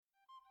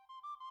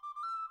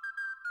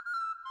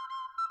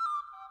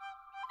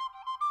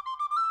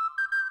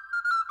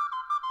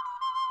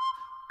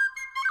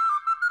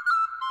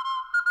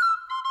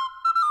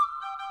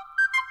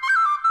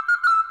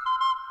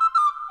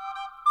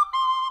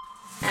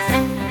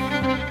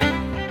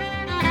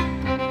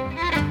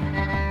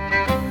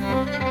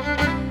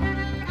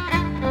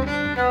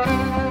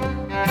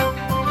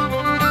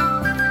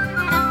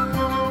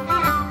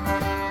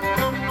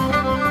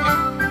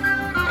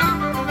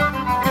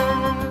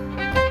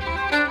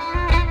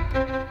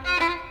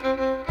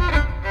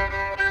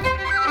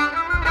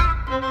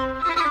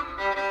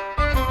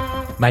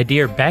My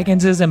dear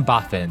Bagginses and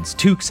Boffins,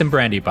 Toques and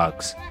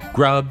Brandybucks,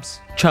 Grubs,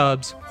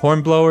 Chubs,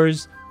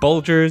 Hornblowers,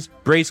 Bulgers,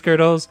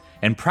 Bracegirdles,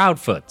 and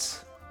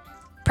Proudfoots.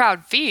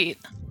 Proud feet.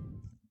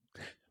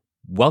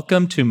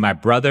 Welcome to My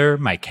Brother,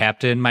 My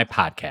Captain, My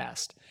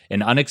Podcast,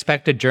 an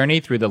unexpected journey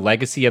through the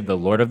legacy of the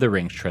Lord of the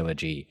Rings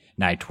trilogy,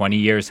 nigh 20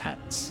 years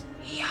hence.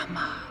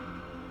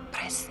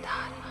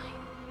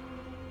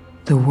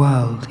 The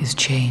world is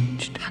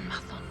changed.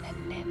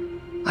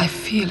 I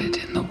feel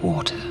it in the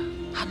water.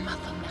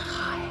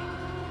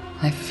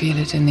 I feel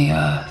it in the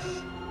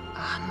earth.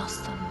 I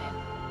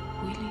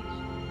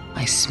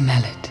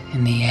smell it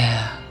in the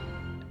air.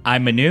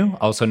 I'm Manu,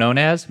 also known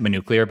as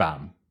Manuclear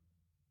Bomb.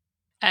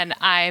 And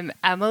I'm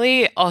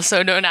Emily,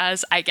 also known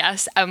as, I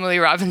guess, Emily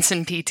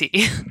Robinson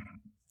PT.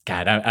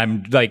 God,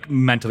 I'm like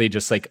mentally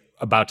just like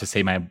about to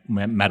say my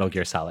Metal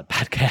Gear Solid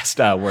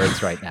podcast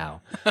words right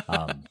now.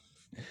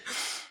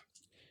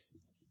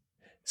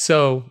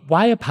 So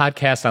why a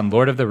podcast on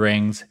Lord of the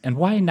Rings, and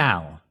why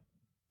now?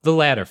 The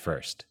latter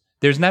first.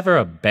 There's never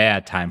a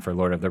bad time for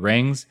Lord of the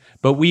Rings,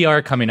 but we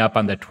are coming up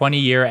on the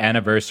 20-year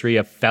anniversary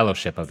of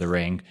Fellowship of the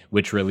Ring,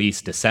 which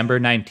released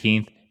December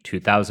 19th,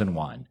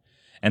 2001.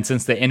 And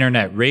since the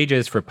internet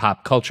rages for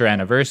pop culture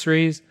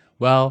anniversaries,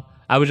 well,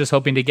 I was just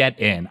hoping to get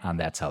in on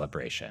that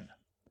celebration.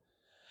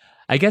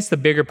 I guess the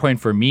bigger point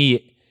for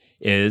me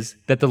is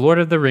that the Lord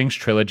of the Rings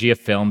trilogy of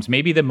films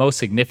may be the most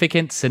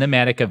significant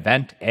cinematic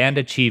event and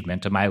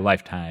achievement of my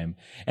lifetime,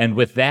 and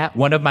with that,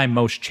 one of my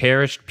most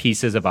cherished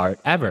pieces of art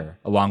ever,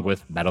 along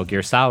with Metal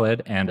Gear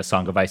Solid and A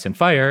Song of Ice and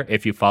Fire,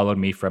 if you followed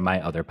me from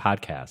my other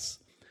podcasts.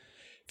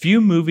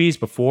 Few movies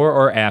before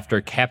or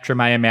after capture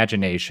my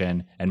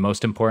imagination, and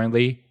most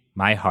importantly,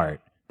 my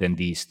heart, than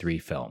these three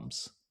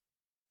films.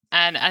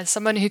 And as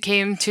someone who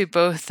came to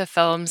both the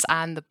films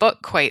and the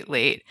book quite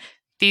late,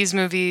 these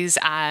movies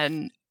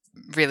and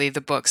really the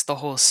books, the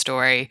whole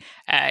story,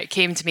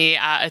 came to me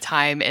at a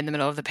time in the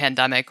middle of the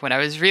pandemic when I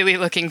was really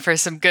looking for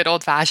some good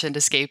old-fashioned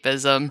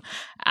escapism,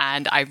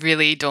 and I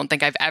really don't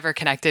think I've ever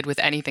connected with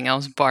anything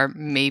else bar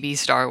maybe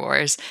Star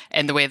Wars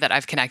in the way that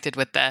I've connected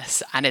with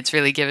this, and it's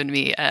really given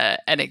me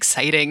an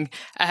exciting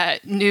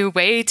new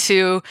way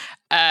to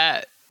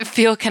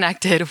feel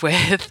connected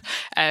with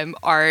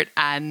art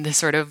and the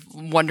sort of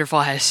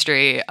wonderful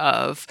history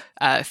of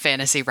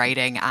fantasy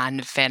writing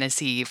and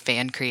fantasy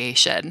fan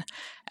creation.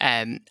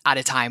 At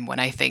a time when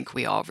I think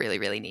we all really,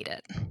 really need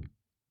it.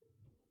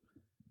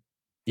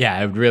 Yeah,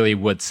 I really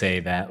would say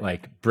that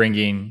like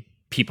bringing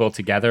people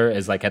together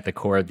is like at the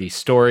core of these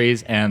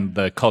stories and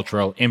the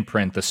cultural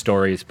imprint the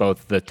stories,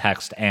 both the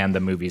text and the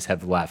movies,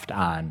 have left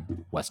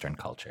on Western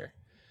culture.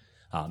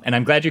 And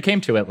I'm glad you came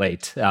to it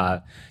late.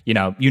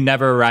 You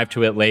never arrive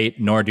to it late,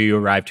 nor do you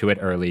arrive to it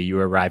early. You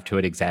arrive to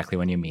it exactly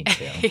when you mean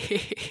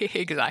to.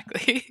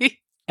 Exactly.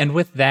 And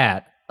with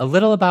that, a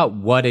little about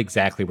what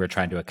exactly we're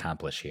trying to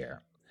accomplish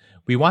here.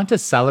 We want to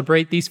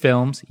celebrate these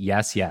films,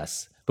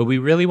 yes, but we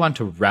really want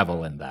to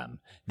revel in them,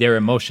 their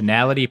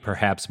emotionality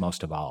perhaps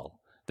most of all,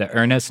 the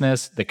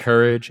earnestness, the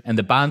courage, and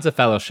the bonds of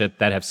fellowship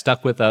that have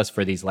stuck with us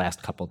for these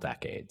last couple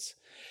decades.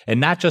 And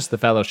not just the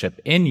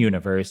fellowship in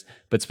universe,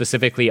 but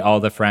specifically all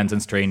the friends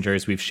and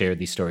strangers we've shared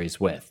these stories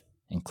with,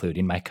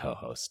 including my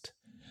co-host.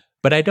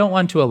 But I don't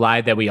want to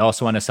lie that we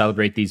also want to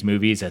celebrate these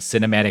movies as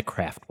cinematic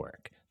craft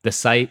work. The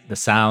sight, the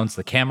sounds,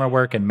 the camera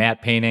work and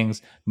matte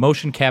paintings,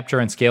 motion capture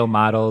and scale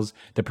models,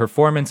 the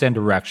performance and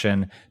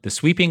direction, the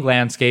sweeping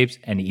landscapes,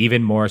 and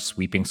even more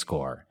sweeping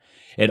score.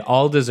 It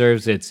all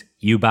deserves its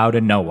 "you bow to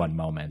no one"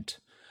 moment.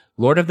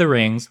 Lord of the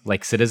Rings,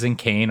 like Citizen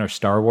Kane or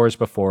Star Wars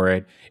before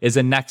it, is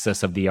a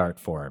nexus of the art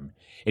form.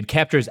 It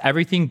captures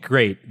everything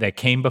great that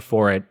came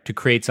before it to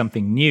create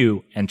something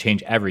new and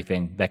change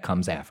everything that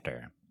comes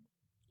after.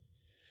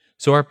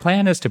 So our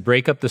plan is to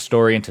break up the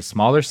story into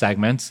smaller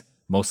segments,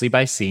 mostly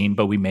by scene,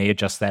 but we may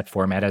adjust that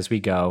format as we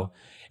go,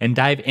 and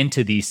dive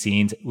into these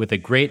scenes with a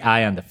great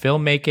eye on the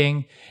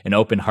filmmaking, an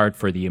open heart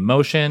for the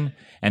emotion,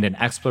 and an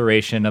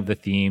exploration of the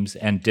themes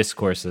and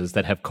discourses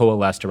that have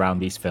coalesced around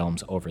these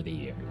films over the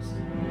years.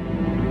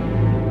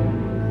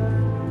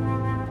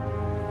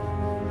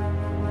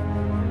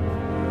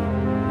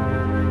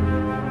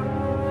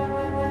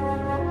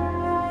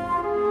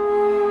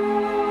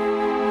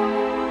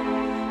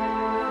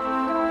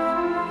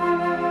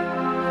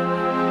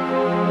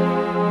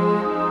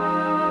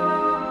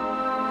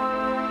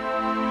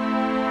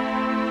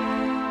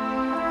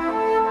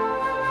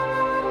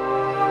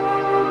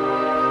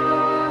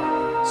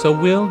 So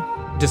we'll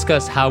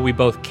discuss how we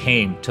both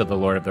came to The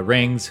Lord of the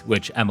Rings,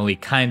 which Emily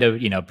kind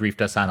of,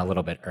 briefed us on a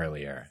little bit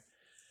earlier.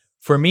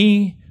 For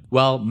me,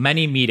 well,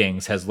 many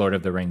meetings has Lord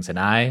of the Rings and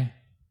I.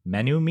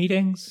 Menu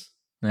meetings?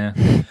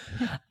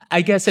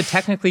 I guess it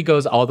technically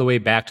goes all the way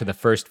back to the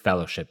first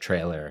Fellowship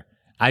trailer.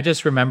 I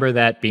just remember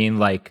that being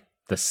like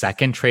the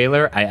second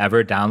trailer I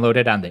ever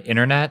downloaded on the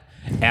internet,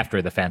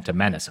 after The Phantom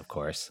Menace, of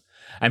course.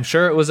 I'm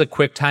sure it was a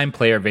QuickTime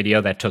Player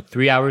video that took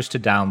 3 hours to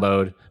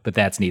download, but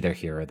that's neither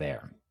here or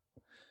there.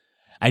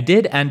 I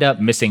did end up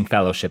missing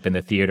Fellowship in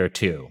the theater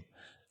too.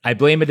 I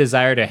blame a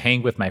desire to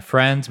hang with my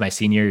friends my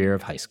senior year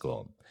of high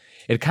school.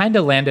 It kind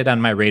of landed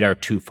on my radar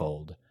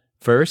twofold.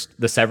 First,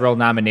 the several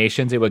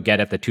nominations it would get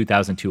at the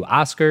 2002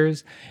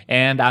 Oscars,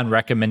 and on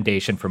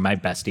recommendation from my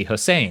bestie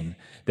Hossein,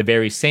 the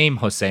very same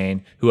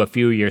Hossein who a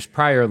few years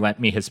prior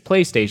lent me his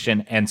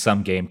PlayStation and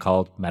some game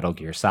called Metal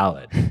Gear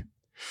Solid.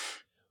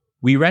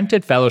 We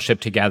rented Fellowship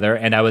together,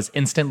 and I was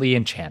instantly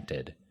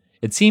enchanted.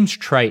 It seems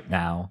trite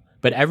now,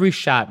 but every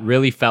shot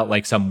really felt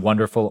like some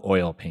wonderful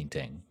oil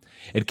painting.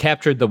 It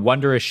captured the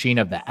wondrous sheen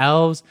of the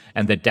elves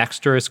and the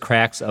dexterous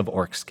cracks of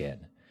orc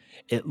skin.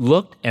 It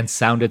looked and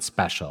sounded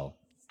special.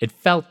 It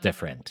felt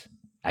different.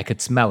 I could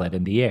smell it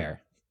in the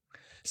air.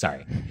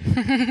 Sorry.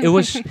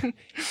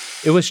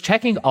 It was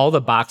checking all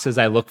the boxes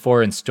I look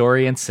for in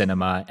story and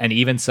cinema, and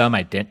even some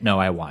I didn't know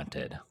I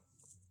wanted.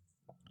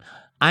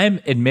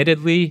 I'm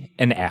admittedly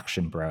an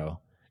action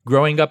bro.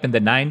 Growing up in the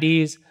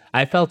 90s,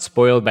 I felt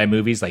spoiled by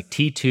movies like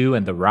T2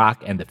 and The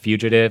Rock and The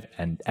Fugitive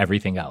and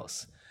everything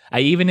else. I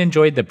even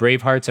enjoyed the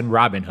Bravehearts and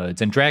Robin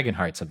Hoods and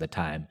Dragonhearts of the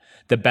time,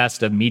 the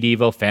best of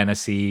medieval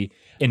fantasy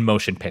in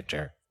motion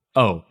picture.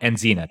 Oh, and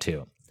Xena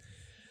too.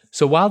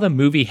 So while the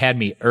movie had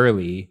me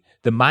early,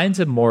 the Mines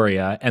of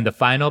Moria and the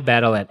final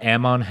battle at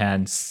Amon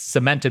Hen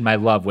cemented my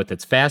love with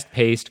its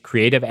fast-paced,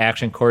 creative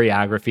action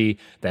choreography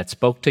that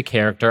spoke to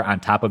character on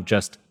top of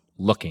just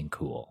looking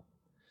cool.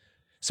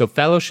 So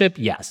Fellowship,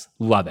 yes,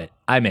 love it,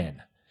 I'm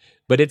in.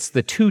 But it's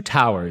the Two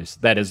Towers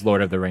that is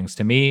Lord of the Rings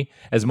to me,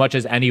 as much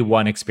as any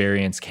one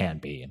experience can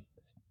be.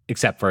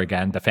 Except for,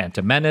 again, The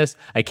Phantom Menace,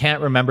 I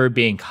can't remember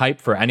being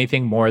hyped for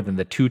anything more than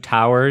the Two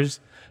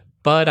Towers,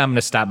 but I'm going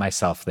to stop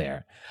myself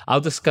there.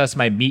 I'll discuss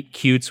my meet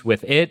cutes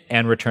with it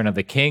and Return of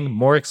the King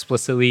more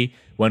explicitly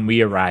when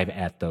we arrive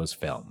at those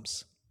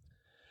films.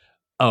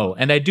 Oh,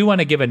 and I do want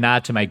to give a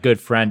nod to my good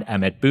friend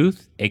Emmett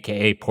Booth,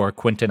 aka Poor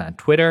Quentin on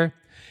Twitter.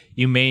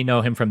 You may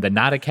know him from the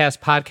Notacast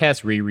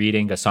podcast,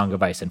 rereading A Song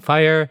of Ice and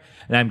Fire,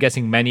 and I'm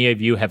guessing many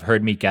of you have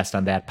heard me guest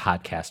on that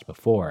podcast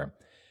before.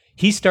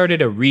 He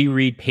started a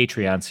reread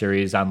Patreon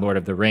series on Lord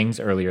of the Rings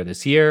earlier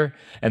this year,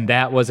 and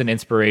that was an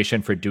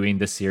inspiration for doing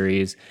the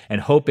series,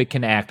 and hope it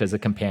can act as a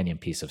companion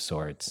piece of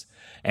sorts.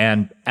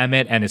 And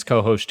Emmett and his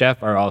co-host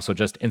Jeff are also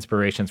just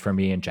inspirations for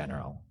me in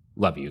general.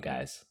 Love you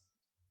guys.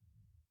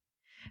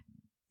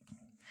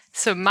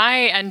 So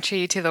my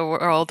entry to the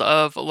world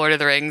of Lord of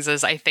the Rings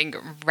is, I think,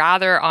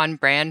 rather on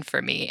brand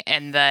for me,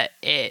 in that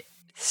it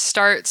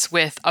starts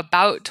with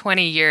about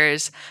 20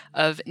 years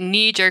of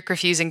knee-jerk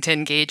refusing to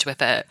engage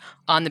with it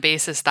on the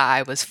basis that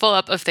I was full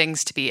up of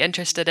things to be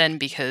interested in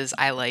because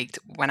I liked,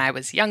 when I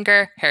was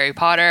younger, Harry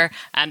Potter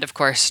and, of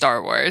course,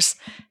 Star Wars.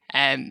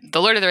 The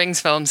Lord of the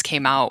Rings films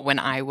came out when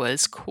I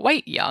was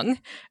quite young.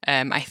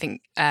 I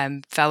think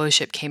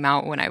Fellowship came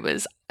out when I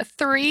was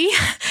 3.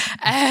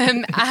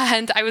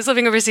 And I was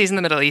living overseas in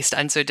the Middle East,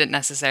 and so didn't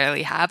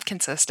necessarily have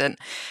consistent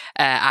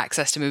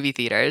access to movie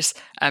theaters.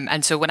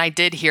 And so when I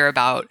did hear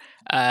about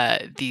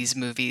these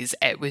movies,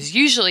 it was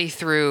usually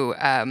through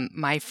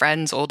my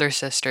friends' older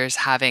sisters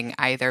having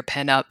either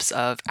pinups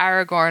of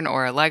Aragorn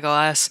or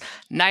Legolas,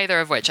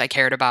 neither of which I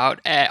cared about,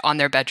 on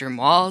their bedroom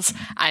walls,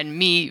 and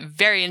me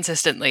very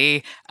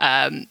insistently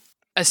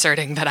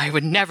asserting that I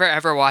would never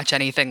ever watch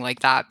anything like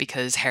that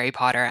because Harry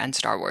Potter and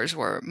Star Wars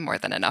were more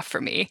than enough for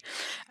me.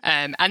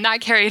 And that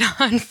carried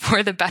on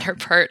for the better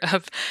part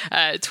of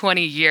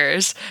 20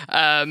 years.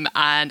 And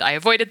I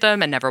avoided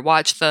them and never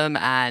watched them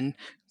and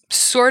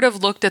sort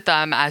of looked at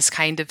them as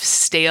kind of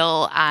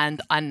stale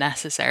and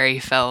unnecessary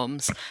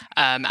films,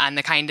 and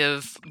the kind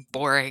of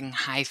boring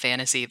high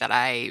fantasy that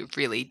I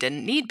really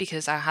didn't need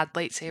because I had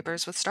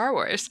lightsabers with Star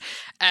Wars.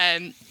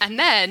 And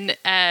then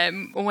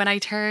when I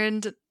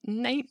turned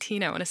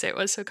 19, I want to say it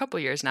was, so a couple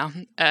years now,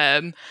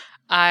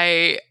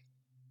 I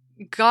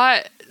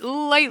got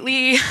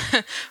lightly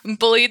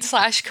bullied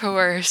 /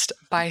 coerced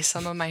by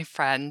some of my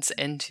friends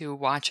into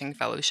watching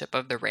Fellowship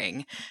of the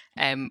Ring,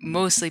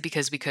 mostly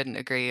because we couldn't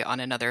agree on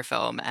another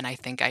film, and I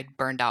think I'd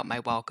burned out my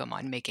welcome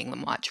on making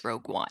them watch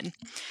Rogue One.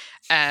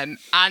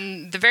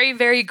 And the very,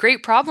 very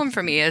great problem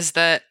for me is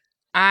that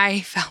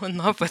I fell in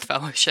love with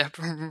Fellowship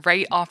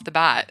right off the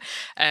bat.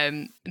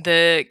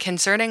 The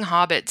Concerning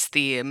Hobbits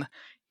theme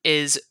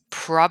is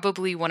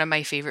probably one of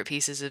my favorite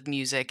pieces of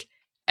music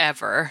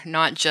ever,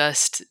 not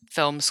just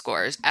film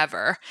scores,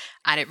 ever.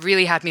 And it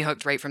really had me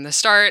hooked right from the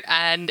start,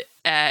 and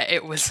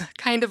it was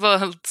kind of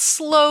a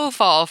slow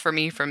fall for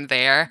me from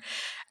there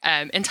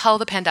until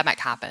the pandemic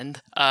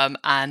happened.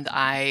 And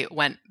I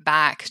went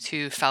back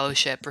to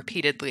Fellowship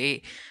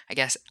repeatedly, I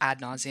guess ad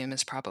nauseum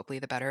is probably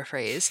the better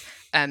phrase,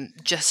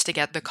 just to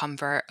get the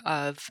comfort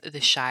of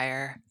the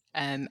Shire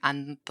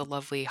and the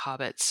lovely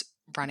hobbits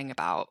running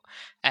about,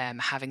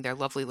 having their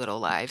lovely little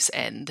lives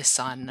in the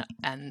sun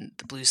and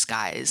the blue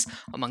skies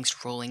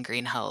amongst rolling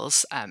green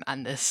hills,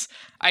 and this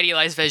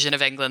idealized vision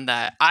of England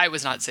that I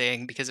was not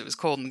seeing because it was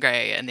cold and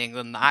grey in the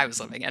England that I was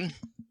living in.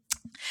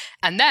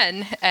 And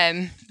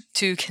then,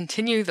 to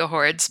continue the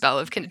horrid spell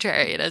of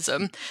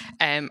contrarianism,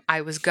 I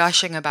was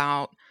gushing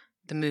about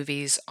the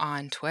movies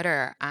on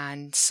Twitter,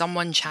 and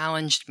someone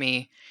challenged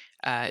me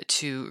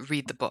to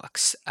read the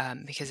books,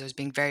 because I was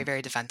being very,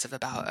 very defensive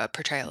about a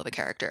portrayal of a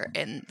character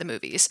in the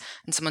movies.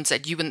 And someone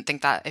said, you wouldn't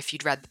think that if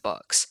you'd read the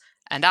books.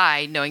 And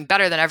I, knowing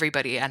better than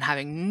everybody and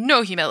having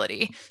no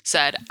humility,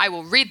 said, I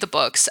will read the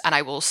books and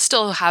I will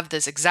still have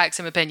this exact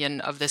same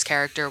opinion of this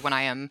character when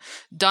I am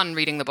done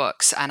reading the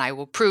books, and I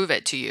will prove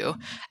it to you.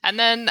 And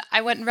then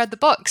I went and read the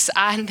books,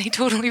 and they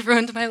totally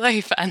ruined my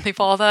life, and they're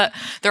all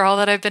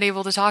that I've been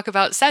able to talk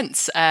about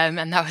since. And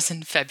that was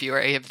in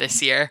February of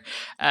this year.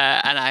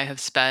 And I have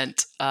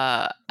spent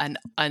an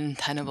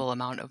untenable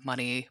amount of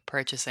money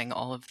purchasing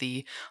all of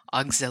the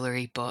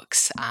auxiliary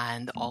books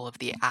and all of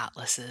the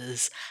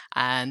atlases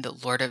and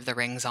Lord of the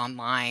Rings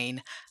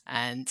online,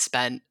 and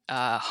spent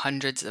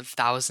hundreds of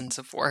thousands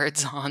of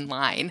words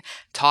online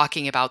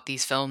talking about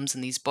these films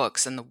and these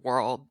books and the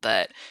world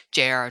that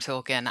J.R.R.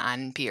 Tolkien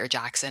and Peter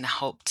Jackson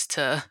helped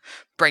to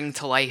bring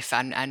to life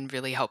and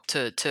really helped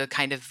to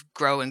kind of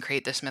grow and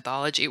create this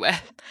mythology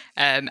with.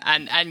 And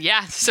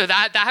yeah, so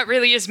that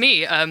really is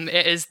me.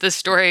 It is the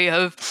story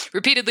of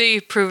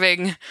repeatedly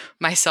proving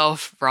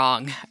myself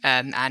wrong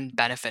and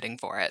benefiting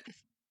for it.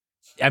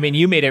 I mean,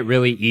 you made it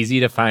really easy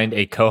to find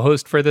a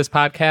co-host for this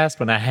podcast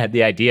when I had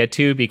the idea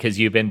to, because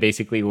you've been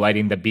basically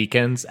lighting the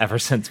beacons ever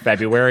since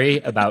February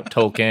about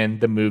Tolkien,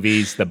 the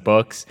movies, the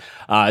books.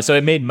 So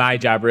it made my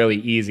job really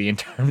easy in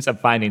terms of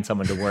finding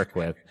someone to work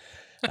with.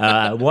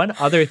 One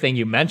other thing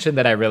you mentioned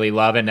that I really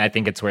love, and I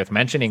think it's worth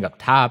mentioning up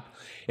top,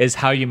 is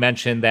how you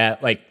mentioned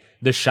that like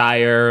the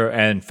Shire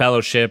and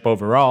Fellowship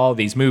overall,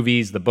 these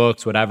movies, the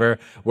books, whatever,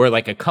 were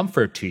like a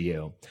comfort to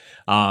you.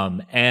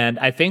 And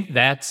I think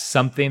that's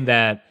something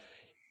that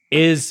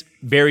is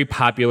very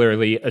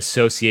popularly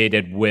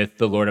associated with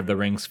the Lord of the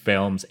Rings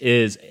films,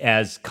 is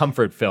as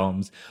comfort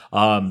films.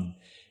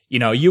 You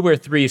know, you were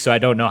 3, so I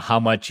don't know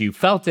how much you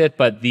felt it,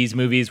 but these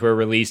movies were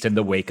released in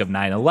the wake of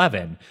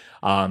 9/11.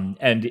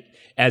 And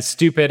as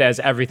stupid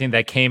as everything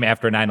that came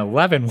after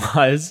 9/11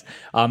 was,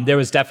 there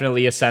was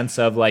definitely a sense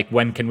of like,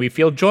 when can we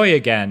feel joy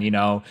again, you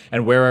know,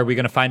 and where are we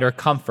going to find our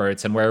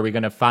comforts, and where are we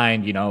going to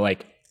find, you know,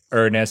 like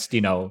earnest,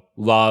 you know,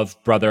 love,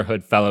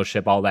 brotherhood,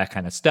 fellowship, all that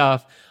kind of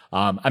stuff.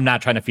 I'm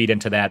not trying to feed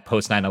into that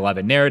post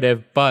 9/11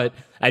 narrative, but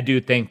I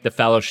do think the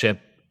Fellowship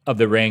of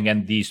the Ring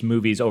and these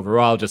movies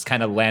overall just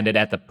kind of landed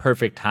at the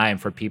perfect time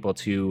for people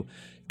to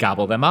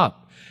gobble them up.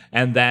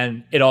 And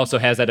then it also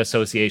has that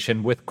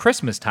association with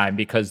Christmas time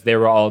because they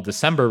were all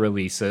December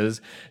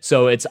releases.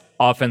 So it's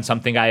often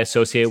something I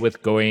associate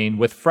with going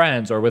with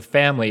friends or with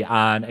family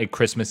on a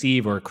Christmas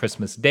Eve or a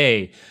Christmas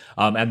Day.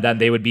 And then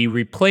they would be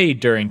replayed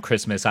during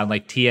Christmas on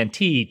like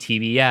TNT,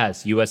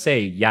 TBS, USA,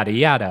 yada,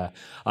 yada.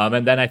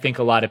 And then I think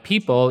a lot of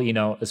people, you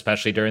know,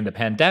 especially during the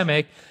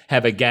pandemic,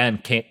 have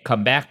again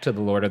come back to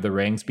the Lord of the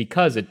Rings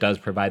because it does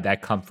provide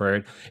that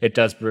comfort. It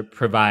does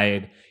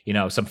provide, you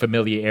know, some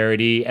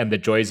familiarity and the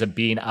joys of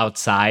being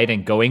outside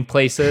and going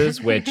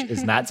places, which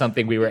is not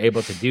something we were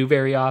able to do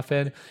very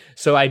often.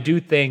 So I do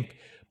think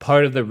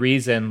part of the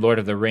reason Lord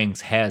of the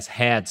Rings has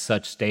had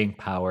such staying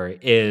power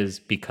is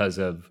because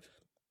of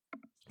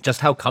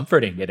just how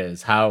comforting it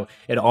is, how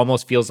it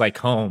almost feels like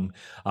home.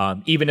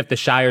 Even if the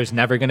Shire's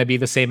never going to be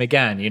the same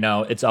again, you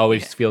know, it's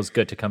always feels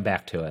good to come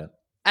back to it.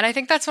 And I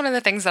think that's one of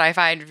the things that I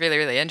find really,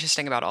 really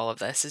interesting about all of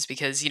this is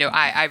because, you know,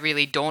 I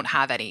really don't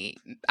have any,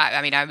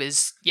 I mean, I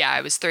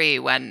was 3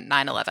 when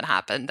 9/11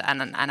 happened,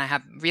 and I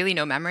have really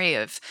no memory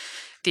of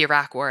the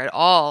Iraq War at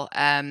all.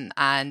 And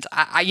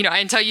I, you know,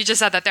 until you just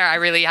said that there, I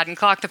really hadn't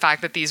clocked the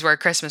fact that these were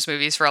Christmas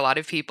movies for a lot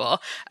of people.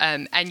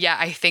 And yeah,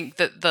 I think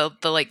that the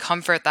like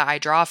comfort that I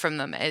draw from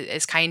them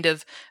is kind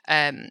of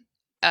not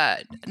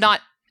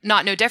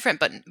no different,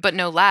 but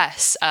no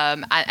less.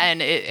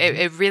 And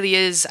it really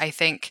is, I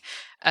think,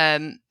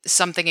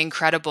 something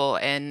incredible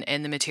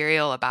in the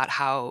material about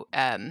how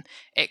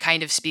it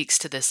kind of speaks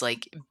to this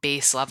like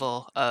base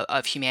level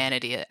of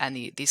humanity and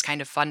these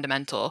kind of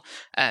fundamental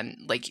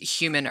like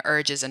human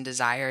urges and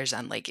desires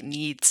and like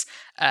needs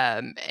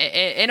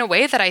in a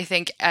way that I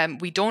think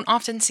we don't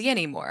often see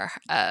anymore.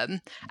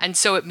 And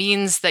so it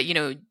means that, you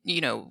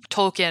know,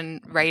 Tolkien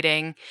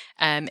writing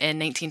in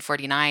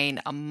 1949,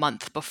 a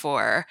month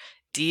before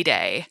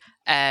D-Day,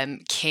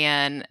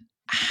 can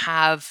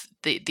have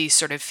these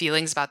sort of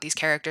feelings about these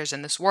characters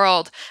in this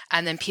world,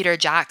 and then Peter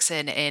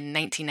Jackson in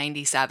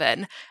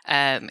 1997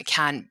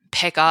 can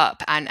pick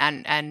up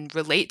and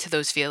relate to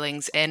those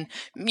feelings in,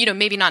 you know,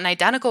 maybe not an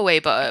identical way,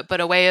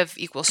 but a way of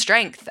equal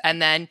strength.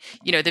 And then,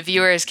 you know, the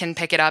viewers can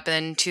pick it up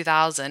in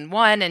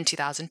 2001 and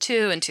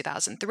 2002 and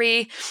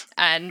 2003,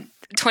 and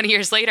 20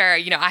 years later,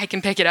 you know, I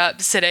can pick it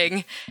up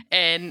sitting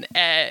in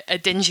a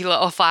dingy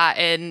little flat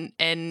in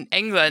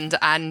England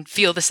and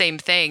feel the same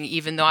thing,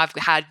 even though I've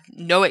had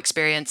no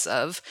experience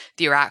of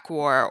the Iraq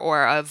War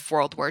or of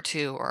World War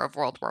II or of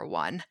World War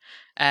I.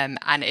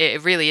 And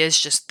it really is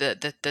just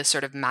the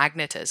sort of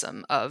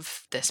magnetism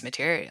of this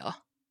material.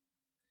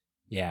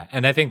 Yeah,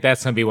 and I think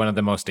that's going to be one of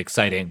the most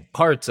exciting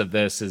parts of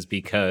this, is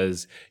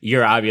because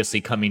you're obviously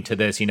coming to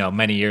this, you know,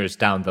 many years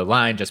down the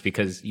line, just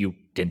because you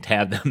didn't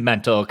have the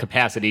mental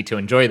capacity to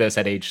enjoy this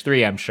at age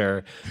 3, I'm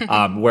sure.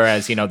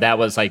 Whereas, that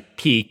was like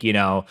peak,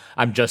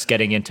 I'm just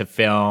getting into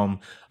film.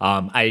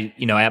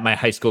 At my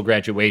high school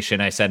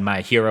graduation, I said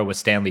my hero was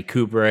Stanley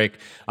Kubrick.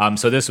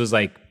 So this was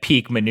like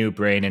peak Manu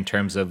brain in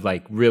terms of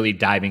like really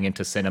diving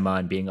into cinema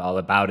and being all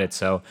about it.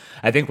 So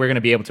I think we're going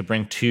to be able to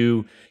bring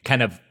two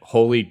kind of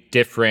wholly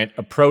different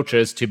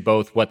approaches to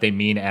both what they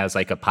mean as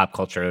like a pop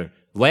culture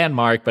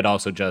landmark, but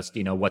also just,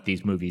 what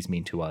these movies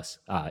mean to us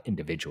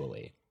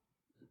individually.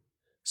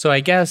 So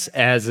I guess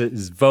as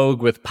is vogue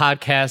with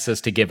podcasts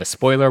is to give a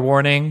spoiler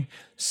warning.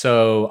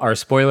 So our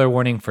spoiler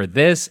warning for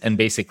this and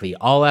basically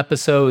all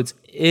episodes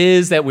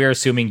is that we're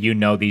assuming you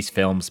know these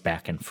films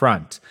back and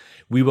front.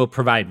 We will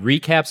provide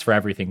recaps for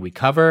everything we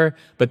cover,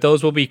 but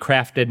those will be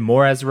crafted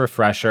more as a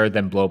refresher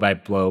than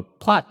blow-by-blow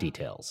plot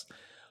details.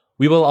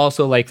 We will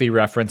also likely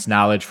reference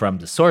knowledge from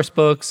the source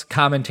books,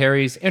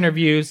 commentaries,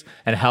 interviews,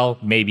 and hell,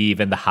 maybe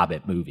even the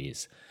Hobbit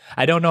movies.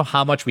 I don't know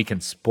how much we can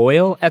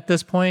spoil at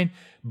this point,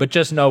 but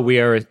just know we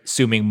are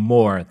assuming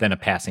more than a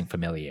passing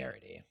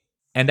familiarity.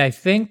 And I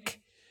think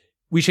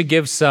we should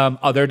give some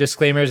other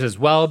disclaimers as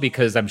well,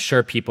 because I'm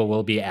sure people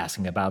will be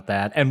asking about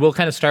that. And we'll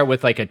kind of start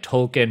with like a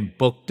Tolkien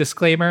book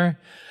disclaimer.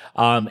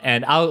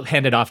 And I'll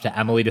hand it off to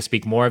Emily to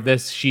speak more of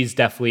this. She's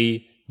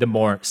definitely the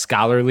more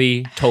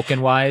scholarly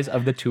Tolkien-wise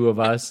of the two of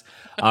us.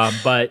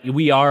 But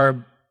we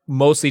are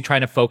mostly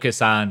trying to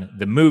focus on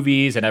the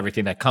movies and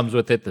everything that comes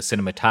with it, the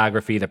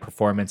cinematography, the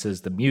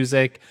performances, the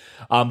music.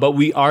 But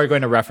we are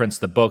going to reference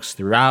the books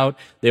throughout.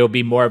 They will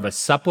be more of a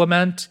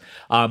supplement,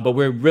 but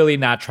we're really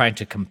not trying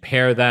to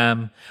compare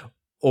them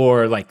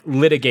or like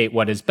litigate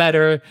what is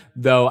better,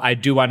 though I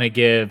do want to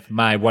give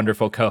my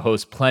wonderful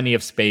co-host plenty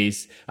of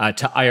space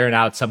to iron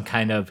out some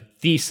kind of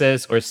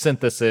thesis or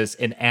synthesis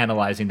in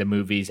analyzing the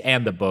movies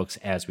and the books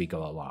as we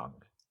go along.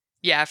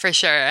 Yeah, for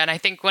sure. And I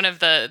think one of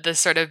the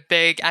sort of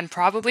big and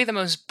probably the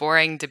most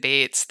boring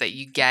debates that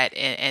you get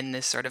in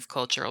this sort of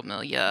cultural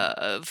milieu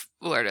of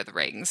Lord of the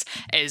Rings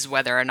is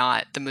whether or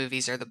not the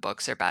movies or the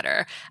books are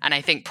better. And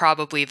I think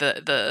probably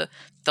the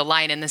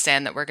line in the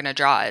sand that we're going to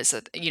draw is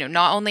that,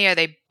 not only are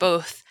they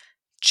both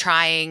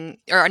trying,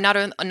 or not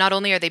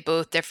only are they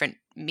both different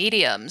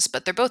mediums,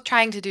 but they're both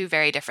trying to do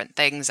very different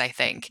things, I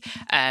think.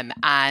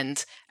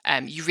 And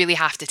you really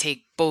have to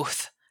take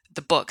both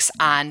the books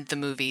and the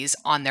movies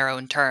on their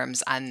own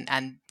terms,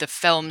 and the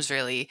films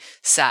really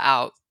set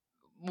out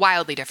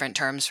wildly different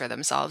terms for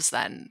themselves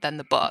than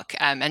the book.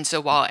 And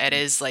so while it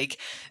is like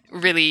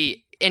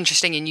really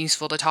interesting and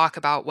useful to talk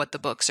about what the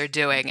books are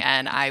doing,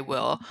 and I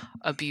will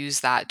abuse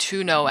that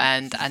to no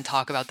end and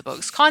talk about the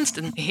books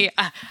constantly.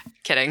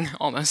 Kidding,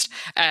 almost.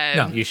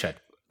 No, you should.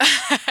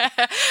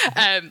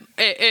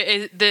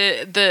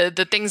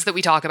 The things that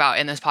we talk about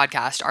in this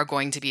podcast are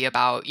going to be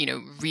about,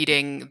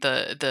 reading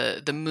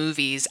the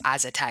movies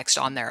as a text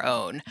on their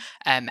own,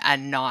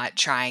 and not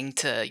trying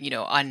to,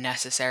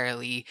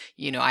 unnecessarily,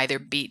 either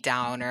beat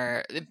down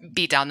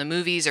the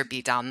movies or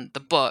beat down the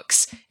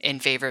books in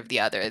favor of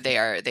the other. They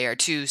are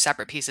two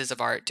separate pieces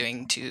of art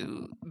doing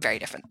two very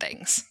different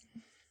things.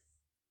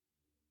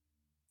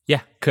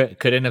 Yeah,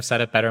 couldn't have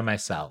said it better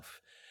myself.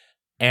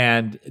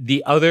 And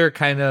the other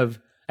kind of,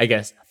 I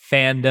guess,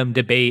 fandom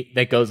debate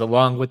that goes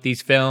along with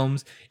these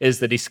films is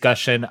the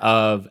discussion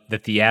of the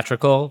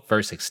theatrical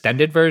versus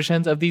extended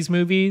versions of these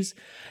movies.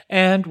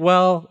 And,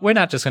 well, we're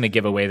not just going to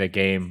give away the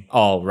game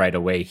all right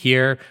away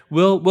here.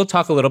 We'll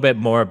talk a little bit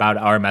more about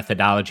our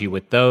methodology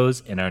with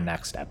those in our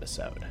next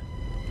episode.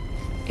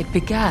 It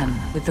began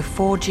with the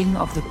forging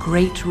of the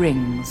Great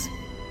Rings.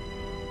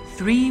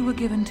 3 were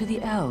given to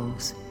the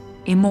elves,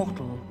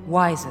 immortal,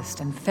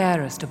 wisest, and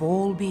fairest of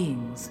all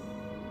beings.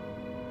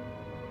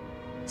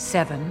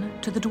 7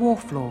 to the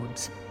dwarf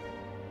lords,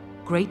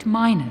 great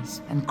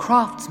miners and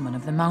craftsmen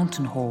of the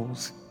mountain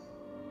halls.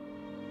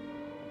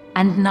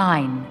 And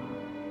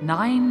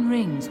 9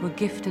 rings were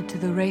gifted to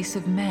the race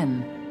of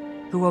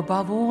men who,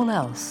 above all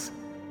else,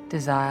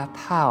 desire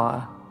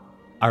power.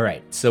 All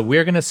right, so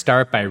we're going to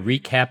start by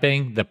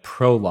recapping the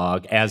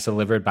prologue as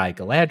delivered by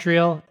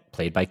Galadriel,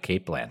 played by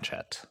Cate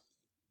Blanchett.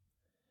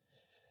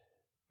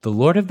 The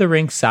Lord of the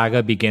Rings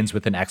saga begins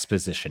with an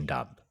exposition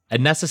dump, a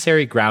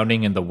necessary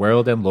grounding in the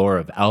world and lore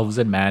of elves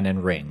and men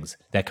and rings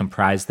that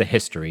comprise the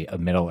history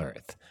of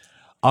Middle-earth.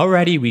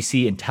 Already we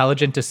see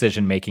intelligent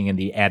decision-making in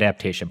the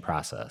adaptation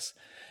process.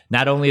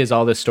 Not only is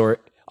all this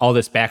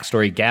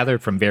backstory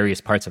gathered from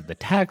various parts of the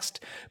text,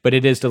 but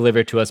it is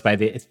delivered to us by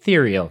the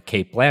ethereal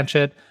Cate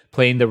Blanchett,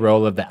 playing the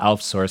role of the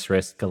elf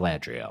sorceress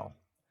Galadriel.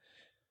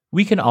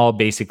 We can all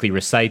basically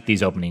recite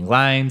these opening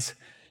lines: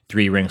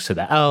 3 rings to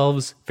the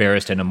elves,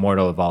 fairest and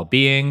immortal of all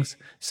beings.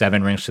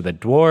 7 rings to the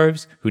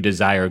dwarves, who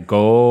desire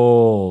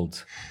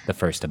gold. The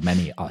first of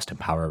many Austin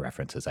Power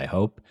references, I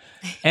hope.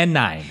 And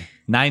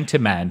 9 to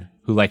men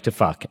who like to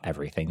fuck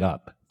everything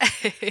up.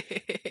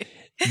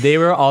 They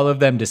were all of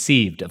them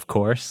deceived, of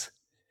course.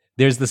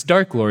 There's this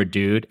Dark Lord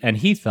dude, and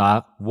he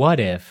thought, what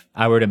if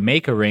I were to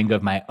make a ring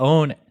of my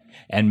own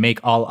and make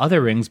all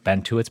other rings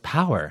bend to its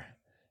power?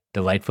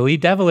 Delightfully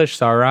devilish,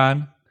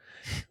 Sauron.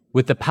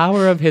 With the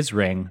power of his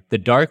ring, the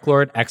Dark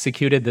Lord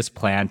executed this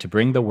plan to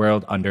bring the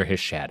world under his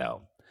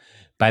shadow.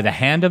 By the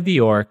hand of the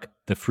orc,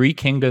 the free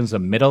kingdoms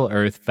of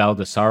Middle-earth fell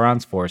to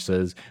Sauron's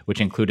forces,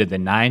 which included the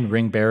 9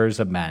 ring-bearers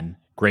of men,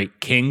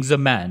 great kings of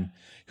men,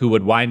 who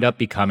would wind up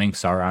becoming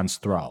Sauron's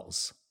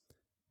thralls.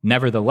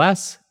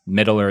 Nevertheless,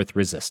 Middle-earth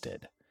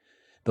resisted.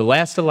 The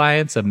last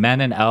alliance of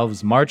men and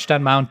elves marched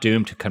on Mount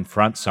Doom to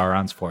confront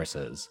Sauron's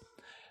forces.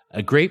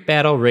 A great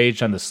battle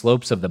raged on the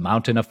slopes of the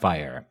Mountain of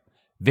Fire.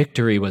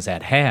 Victory was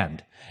at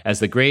hand, as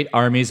the great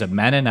armies of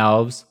men and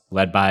elves,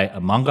 led by,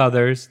 among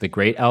others, the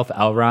great elf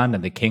Elrond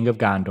and the king of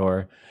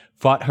Gondor,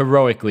 fought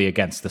heroically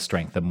against the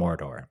strength of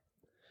Mordor.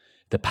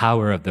 The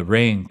power of the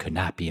ring could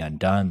not be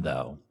undone,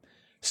 though.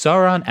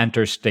 Sauron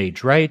enters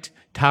stage right,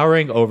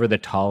 towering over the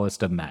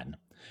tallest of men.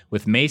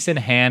 With mace in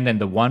hand and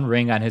the one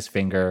ring on his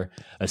finger,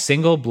 a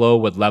single blow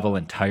would level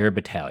entire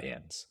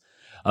battalions.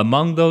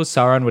 Among those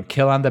Sauron would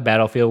kill on the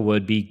battlefield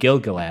would be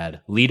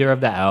Gil-galad, leader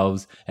of the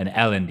elves, and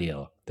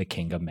Elendil, the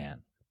king of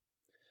man.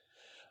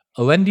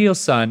 Elendil's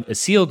son,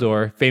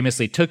 Isildur,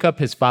 famously took up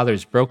his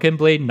father's broken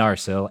blade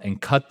Narsil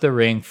and cut the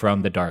ring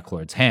from the Dark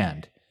Lord's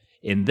hand.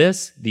 In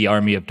this, the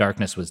army of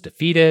darkness was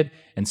defeated,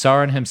 and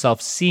Sauron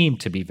himself seemed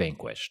to be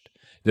vanquished.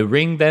 The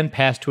ring then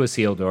passed to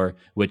Isildur,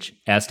 which,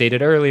 as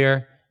stated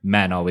earlier,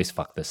 men always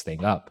fuck this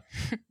thing up.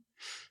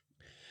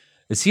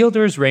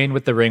 Isildur's reign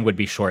with the ring would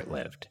be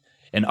short-lived.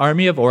 An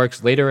army of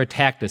orcs later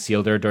attacked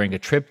Isildur during a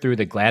trip through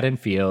the Gladden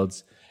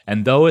fields,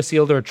 and though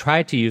Isildur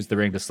tried to use the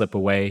ring to slip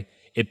away,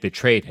 it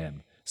betrayed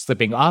him,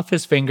 slipping off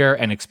his finger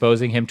and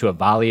exposing him to a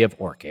volley of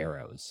orc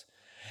arrows.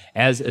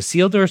 As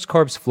Isildur's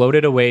corpse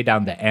floated away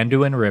down the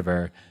Anduin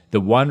River, the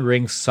One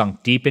Ring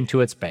sunk deep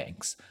into its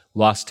banks,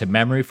 lost to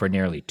memory for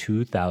nearly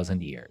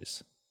 2,000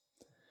 years.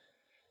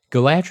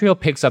 Galadriel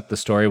picks up the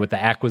story with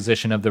the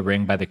acquisition of the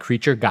ring by the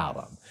creature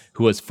Gollum,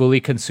 who was fully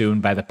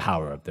consumed by the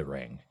power of the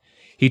ring.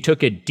 He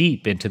took it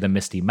deep into the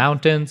Misty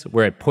Mountains,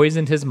 where it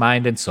poisoned his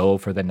mind and soul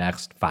for the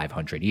next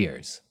 500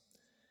 years.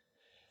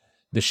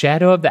 The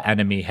shadow of the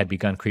enemy had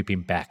begun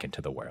creeping back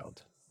into the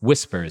world,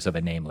 whispers of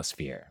a nameless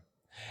fear.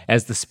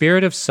 As the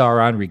spirit of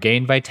Sauron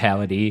regained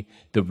vitality,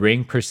 the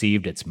ring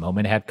perceived its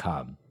moment had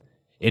come.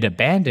 It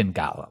abandoned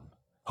Gollum,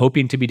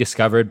 hoping to be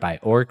discovered by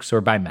orcs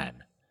or by men.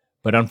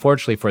 But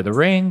unfortunately for the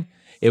ring,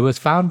 it was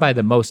found by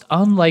the most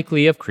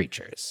unlikely of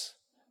creatures,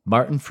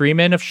 Martin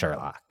Freeman of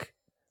Sherlock.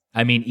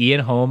 I mean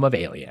Ian Holm of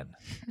Alien.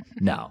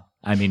 No,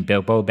 I mean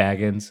Bilbo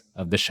Baggins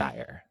of The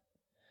Shire.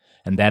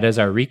 And that is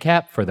our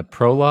recap for the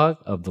prologue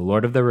of The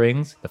Lord of the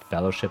Rings, The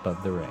Fellowship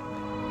of the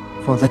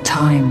Ring. For the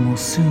time will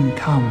soon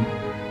come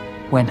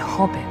when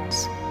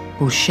hobbits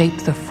will shape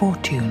the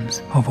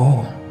fortunes of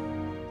all.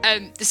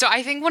 So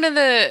I think one of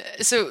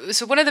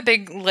the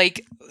big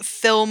like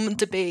film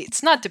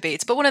debates, not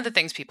debates, but one of the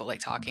things people like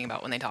talking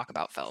about when they talk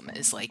about film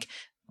is like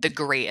the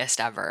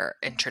greatest ever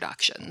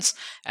introductions.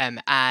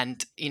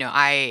 And you know,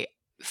 I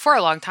for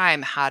a long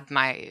time had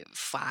my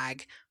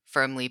flag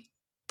firmly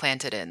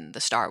planted in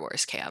the Star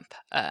Wars camp,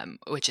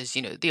 which is,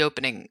 you know, the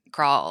opening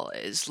crawl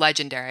is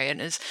legendary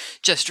and is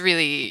just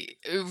really,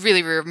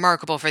 really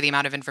remarkable for the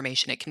amount of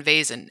information it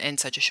conveys in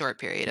such a short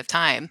period of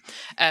time.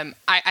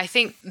 I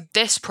think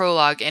this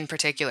prologue in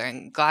particular,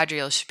 and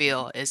Galadriel's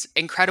spiel, is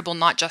incredible,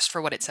 not just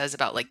for what it says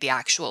about like the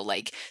actual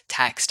like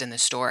text in the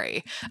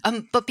story,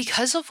 but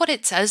because of what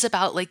it says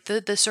about like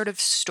the sort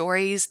of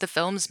stories, the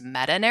film's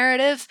meta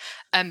narrative,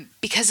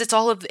 because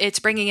it's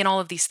bringing in all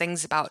of these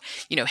things about,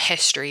 you know,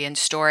 history and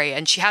story.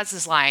 And she has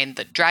this line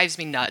that drives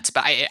me nuts,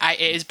 but it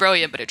is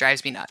brilliant, but it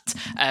drives me nuts,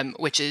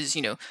 which is,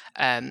 you know,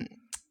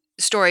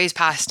 stories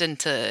passed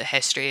into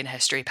history and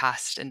history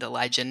passed into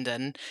legend,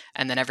 and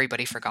then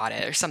everybody forgot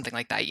it or something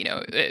like that. You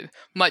know,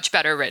 much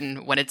better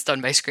written when it's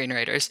done by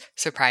screenwriters,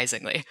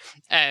 surprisingly.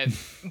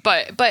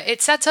 But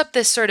it sets up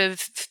this sort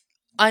of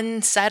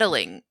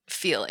unsettling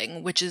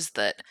feeling, which is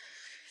that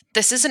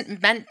this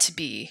isn't meant to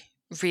be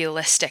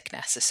realistic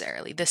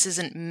necessarily. This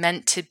isn't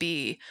meant to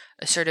be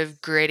a sort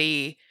of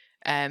gritty,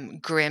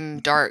 grim,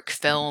 dark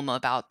film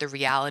about the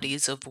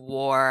realities of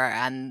war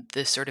and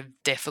the sort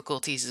of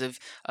difficulties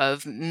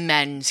of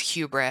men's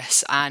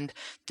hubris and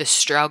the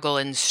struggle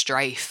and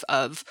strife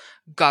of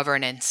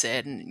governance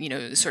in, you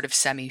know, sort of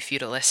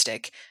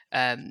semi-feudalistic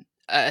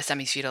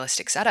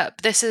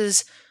setup. This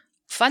is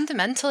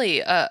fundamentally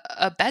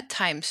a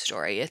bedtime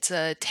story. It's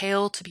a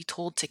tale to be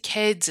told to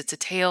kids. It's a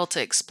tale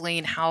to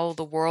explain how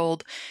the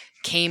world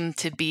came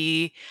to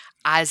be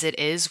as it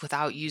is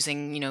without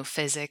using, you know,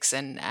 physics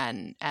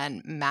and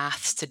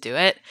maths to do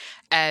it.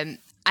 And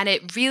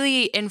it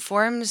really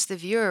informs the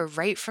viewer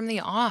right from the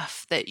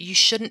off that you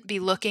shouldn't be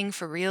looking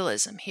for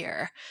realism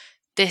here.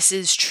 This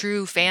is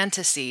true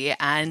fantasy,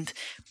 and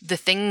the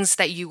things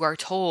that you are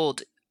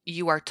told,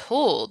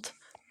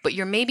 but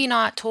you're maybe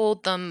not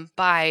told them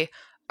by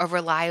a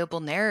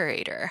reliable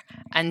narrator.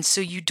 And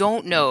so you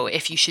don't know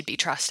if you should be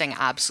trusting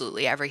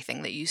absolutely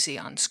everything that you see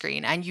on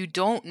screen. And you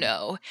don't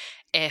know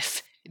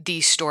if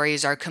these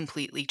stories are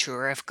completely true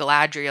or if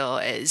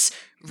Galadriel is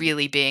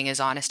really being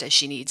as honest as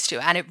she needs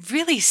to. And it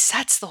really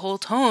sets the whole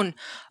tone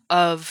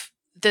of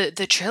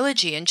the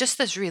trilogy in just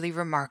this really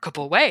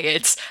remarkable way.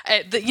 It's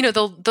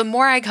the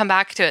more I come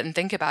back to it and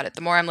think about it,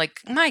 the more I'm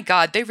like, my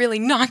God, they really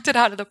knocked it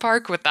out of the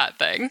park with that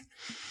thing.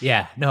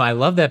 Yeah, no, I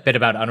love that bit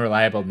about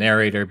unreliable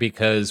narrator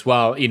because,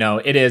 while,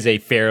 it is a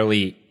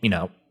fairly,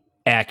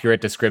 accurate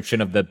description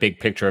of the big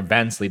picture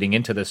events leading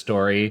into the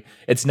story,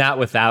 it's not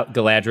without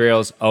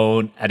Galadriel's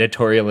own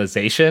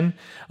editorialization.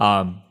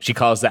 She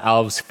calls the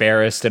elves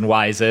fairest and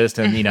wisest,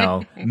 and,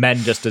 men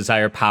just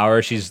desire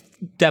power. She's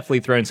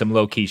definitely throwing some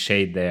low-key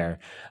shade there.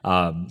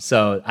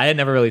 So I had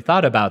never really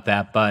thought about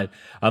that, but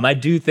I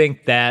do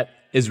think that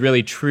is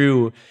really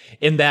true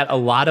in that a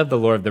lot of the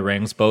Lord of the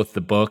Rings, both the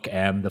book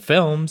and the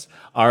films,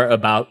 are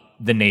about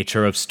the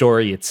nature of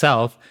story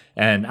itself.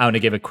 And I want to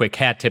give a quick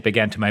hat tip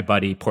again to my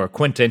buddy, Poor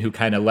Quentin, who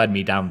kind of led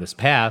me down this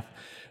path.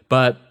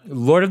 But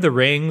Lord of the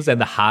Rings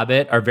and The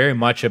Hobbit are very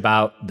much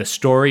about the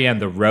story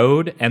and the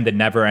road and the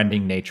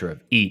never-ending nature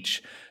of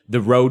each.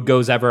 The road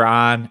goes ever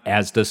on,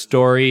 as does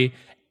story,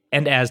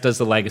 and as does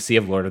the legacy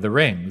of Lord of the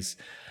Rings.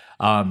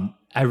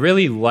 I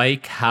really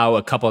like how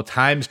a couple of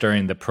times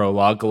during the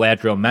prologue,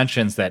 Galadriel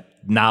mentions that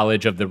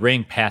knowledge of the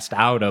ring passed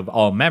out of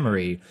all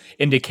memory,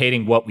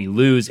 indicating what we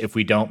lose if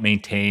we don't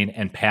maintain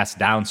and pass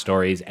down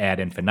stories ad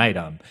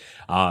infinitum.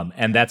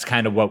 And that's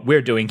kind of what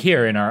we're doing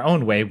here in our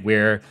own way.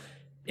 We're,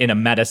 in a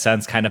meta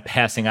sense, kind of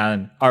passing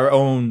on our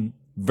own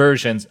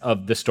versions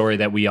of the story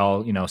that we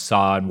all,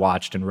 saw and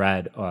watched and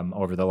read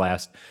over the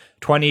last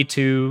 20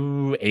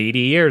 to 80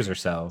 years or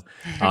so,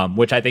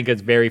 which I think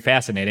is very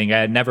fascinating. I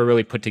had never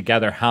really put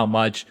together how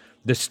much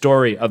the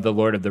story of the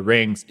Lord of the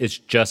Rings is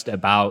just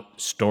about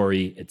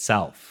story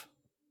itself.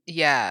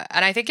 Yeah,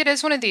 and I think it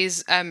is one of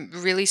these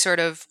really sort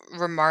of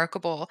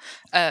remarkable,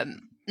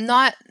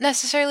 not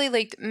necessarily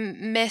like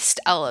missed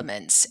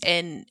elements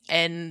in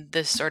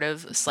this sort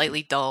of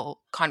slightly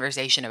dull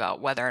conversation about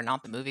whether or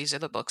not the movies or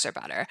the books are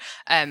better.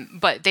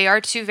 But they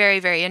are two very,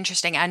 very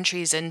interesting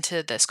entries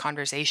into this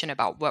conversation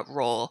about what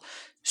role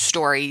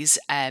stories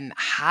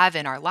have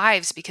in our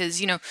lives,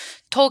 because,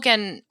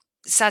 Tolkien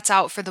sets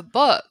out for the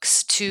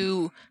books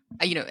to,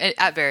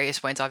 at various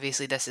points,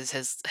 obviously this is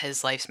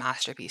his life's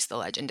masterpiece, The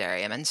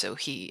Legendarium, and so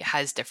he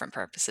has different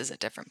purposes at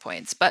different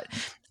points. But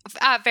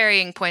at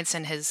varying points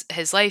in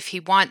his life, he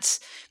wants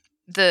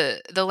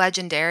the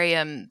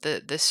Legendarium,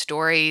 the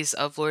stories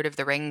of Lord of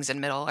the Rings and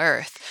Middle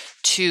Earth,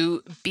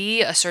 to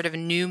be a sort of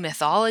new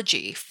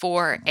mythology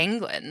for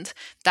England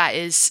that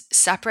is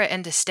separate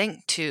and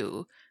distinct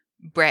to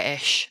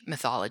British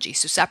mythology,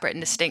 so separate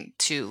and distinct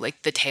to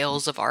like the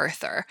tales of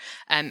Arthur.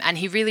 And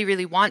he really,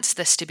 really wants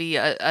this to be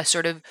a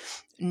sort of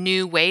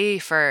new way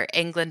for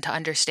England to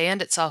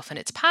understand itself and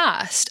its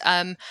past.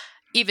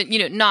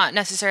 Even, not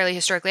necessarily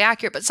historically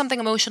accurate, but something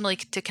emotionally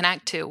to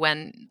connect to,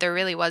 when there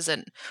really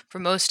wasn't for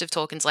most of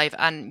Tolkien's life.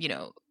 And,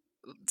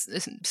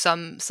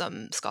 some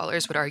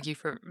scholars would argue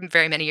for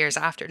very many years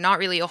after, not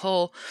really a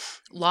whole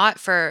lot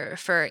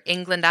for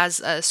England as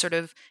a sort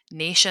of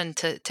nation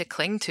to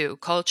cling to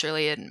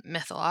culturally and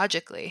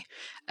mythologically.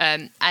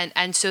 And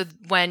so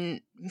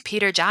when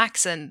Peter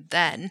Jackson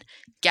then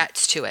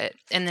gets to it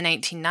in the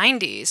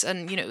 1990s,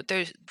 and,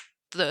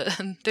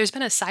 there's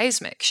been a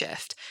seismic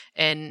shift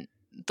in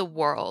the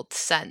world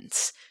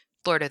since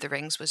Lord of the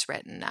Rings was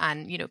written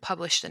and,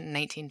 published in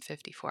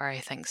 1954. I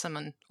think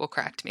someone will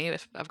correct me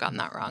if I've gotten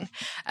that wrong.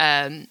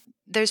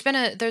 There's been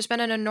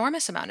an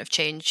enormous amount of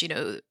change.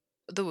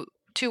 The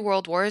two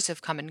world wars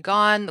have come and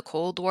gone. The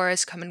Cold War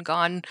has come and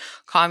gone.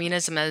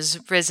 Communism has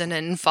risen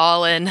and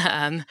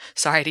fallen.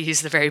 Sorry to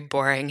use the very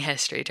boring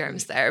history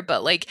terms there,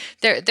 but like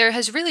there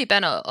has really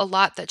been a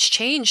lot that's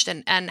changed,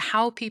 and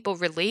how people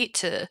relate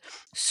to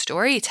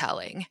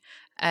storytelling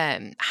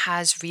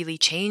has really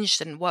changed,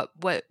 and what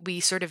we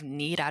sort of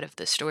need out of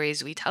the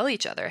stories we tell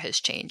each other has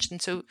changed. And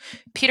so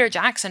Peter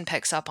Jackson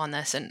picks up on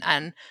this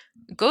and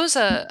goes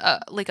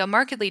a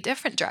markedly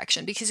different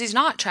direction, because he's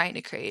not trying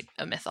to create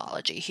a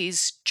mythology.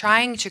 He's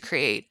trying to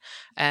create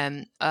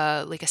a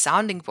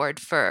sounding board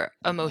for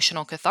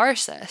emotional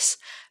catharsis.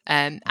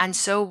 And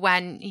so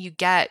when you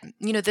get,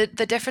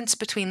 the difference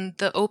between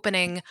the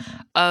opening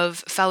of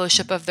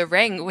Fellowship of the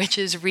Ring, which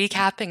is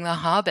recapping The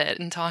Hobbit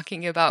and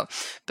talking about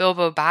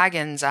Bilbo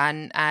Baggins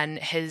and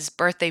his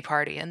birthday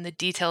party and the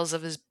details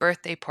of his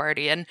birthday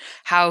party and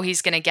how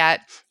he's going to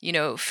get,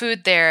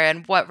 food there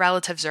and what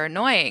relatives are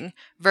annoying,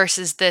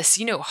 versus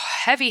this,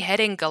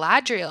 heavy-hitting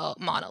Galadriel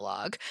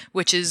monologue,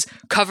 which is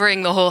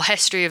covering the whole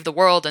history of the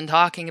world and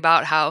talking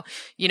about how,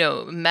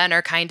 men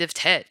are kind of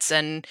tits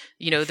and,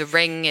 the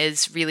ring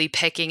is really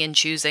picking and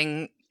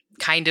choosing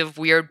kind of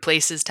weird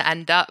places to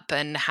end up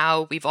and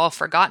how we've all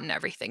forgotten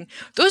everything.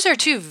 Those are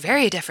two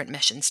very different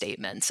mission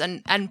statements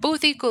and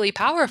both equally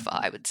powerful,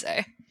 I would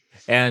say.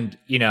 And,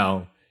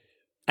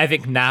 I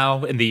think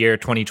now in the year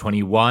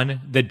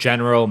 2021, the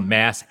general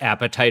mass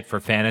appetite for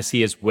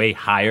fantasy is way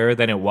higher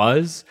than it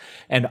was.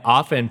 And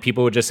often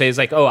people would just say, it's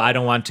like, oh, I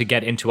don't want to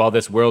get into all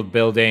this world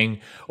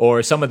building,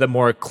 or some of the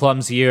more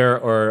clumsier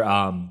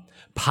or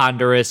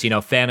ponderous,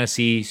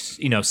 fantasy,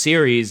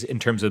 series in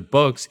terms of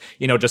books,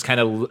 just kind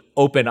of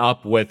open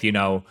up with,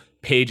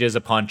 pages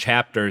upon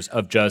chapters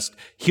of just,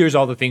 here's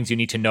all the things you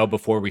need to know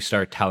before we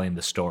start telling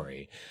the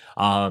story.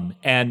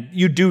 And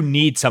you do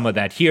need some of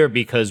that here,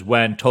 because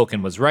when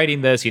Tolkien was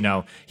writing this,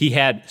 he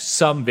had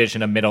some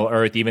vision of Middle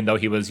Earth, even though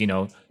he was,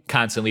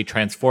 constantly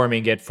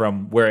transforming it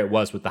from where it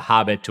was with The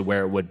Hobbit to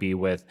where it would be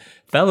with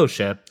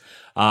Fellowship.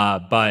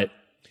 But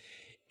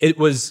it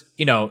was,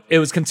 it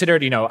was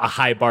considered, a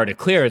high bar to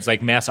clear. It's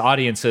like mass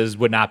audiences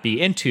would not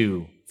be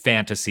into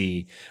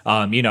fantasy.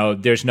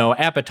 There's no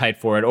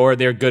appetite for it, or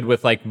they're good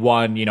with like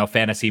one,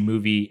 fantasy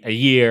movie a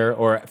year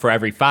or for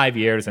every 5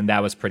 years. And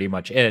that was pretty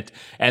much it.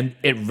 And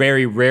it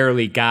very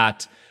rarely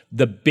got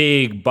the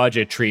big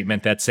budget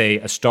treatment that, say,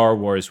 a Star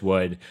Wars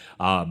would.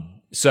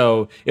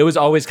 So it was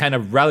always kind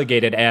of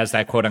relegated as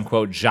that quote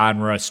unquote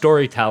genre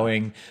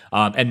storytelling,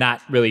 and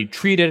not really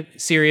treated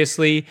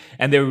seriously.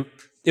 And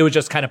it was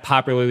just kind of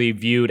popularly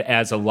viewed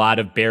as a lot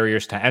of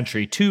barriers to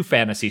entry to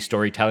fantasy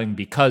storytelling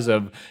because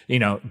of,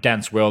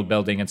 dense world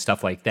building and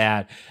stuff like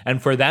that.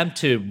 And for them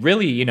to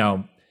really,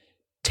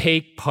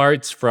 take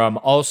parts from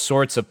all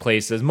sorts of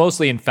places,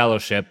 mostly in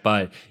Fellowship,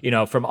 but,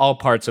 from all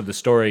parts of the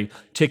story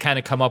to kind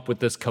of come up with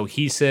this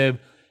cohesive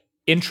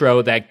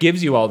intro that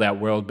gives you all that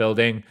world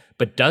building,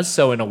 but does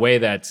so in a way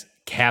that's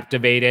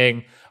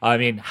captivating. I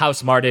mean, how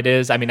smart it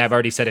is. I mean, I've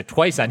already said it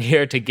twice on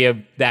here, to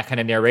give that kind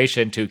of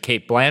narration to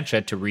Cate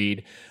Blanchett to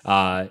read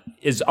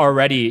is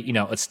already,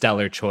 a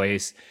stellar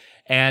choice.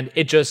 And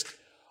it just,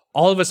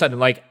 all of a sudden,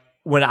 like,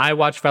 when I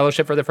watched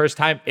Fellowship for the first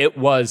time, it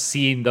was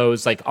seeing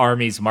those like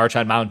armies march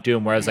on Mount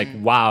Doom, where I was like,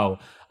 wow,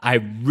 I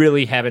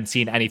really haven't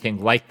seen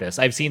anything like this.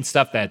 I've seen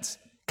stuff that's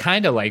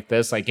kind of like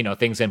this, like,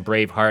 things in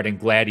Braveheart and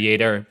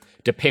Gladiator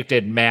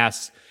depicted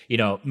mass,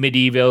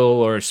 medieval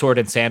or sword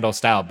and sandal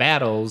style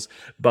battles,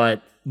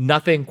 but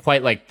nothing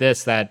quite like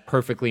this that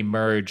perfectly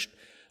merged,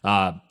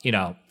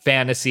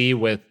 fantasy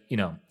with,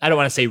 I don't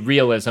want to say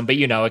realism, but,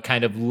 it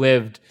kind of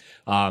lived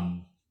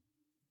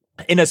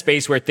in a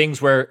space where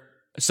things were,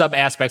 some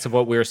aspects of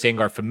what we were seeing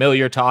are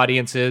familiar to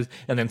audiences,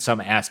 and then some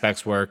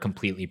aspects were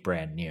completely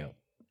brand new.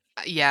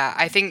 Yeah,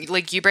 I think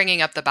like you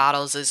bringing up the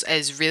battles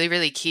is really,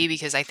 really key,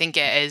 because I think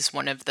it is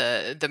one of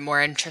the more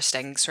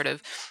interesting sort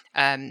of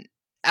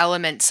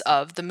elements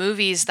of the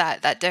movies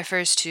that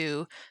differs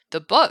to the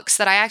books,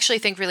 that I actually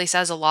think really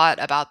says a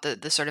lot about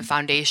the sort of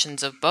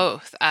foundations of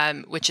both,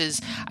 which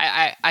is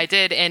I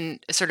did, in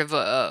sort of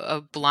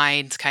a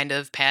blind kind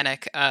of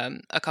panic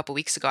a couple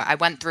weeks ago, I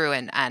went through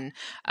and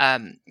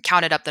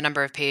counted up the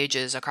number of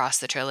pages across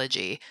the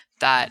trilogy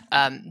that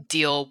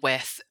deal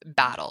with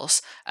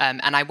battles.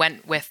 And I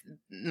went with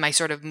my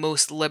sort of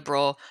most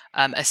liberal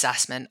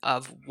assessment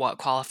of what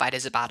qualified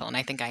as a battle. And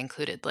I think I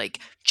included like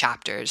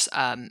chapters,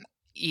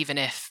 even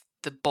if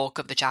the bulk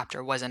of the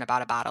chapter wasn't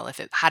about a battle. If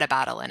it had a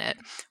battle in it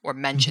or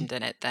mentioned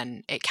in it,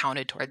 then it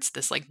counted towards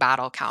this like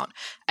battle count.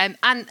 And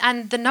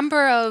the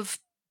number of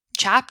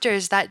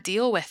chapters that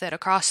deal with it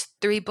across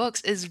 3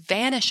 books is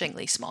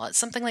vanishingly small. It's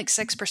something like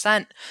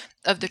 6%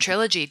 of the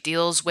trilogy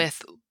deals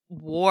with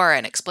war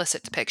and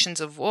explicit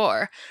depictions of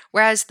war,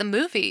 whereas the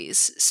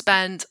movies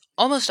spend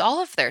almost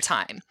all of their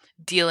time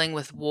dealing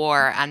with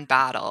war and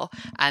battle.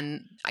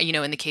 And,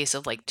 in the case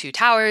of like Two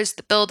Towers,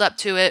 the build up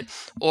to it,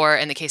 or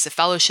in the case of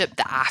Fellowship,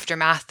 the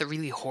aftermath, the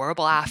really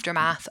horrible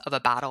aftermath of a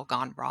battle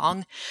gone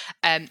wrong.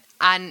 And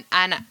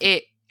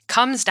it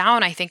comes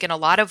down, I think, in a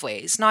lot of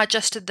ways, not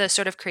just to the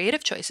sort of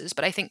creative choices,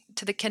 but I think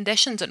to the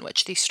conditions in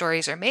which these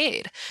stories are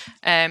made.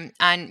 And,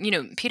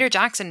 Peter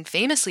Jackson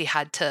famously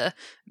had to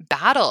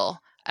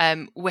battle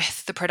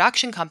with the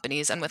production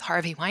companies and with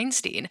Harvey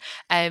Weinstein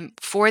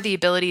for the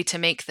ability to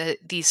make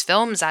these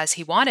films as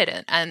he wanted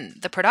it.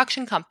 And the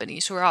production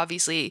companies, who are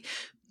obviously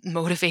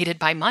motivated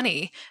by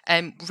money,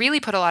 really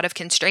put a lot of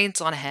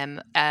constraints on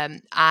him.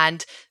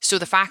 And so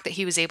the fact that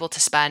he was able to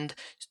spend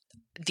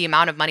the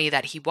amount of money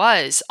that he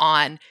was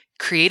on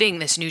creating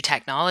this new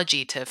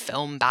technology to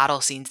film battle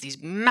scenes, these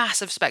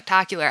massive,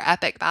 spectacular,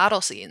 epic battle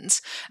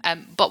scenes,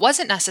 but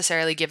wasn't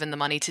necessarily given the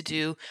money to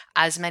do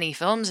as many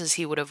films as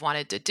he would have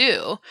wanted to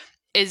do,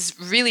 is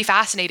really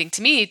fascinating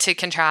to me, to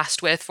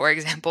contrast with, for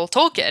example,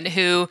 Tolkien,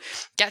 who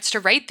gets to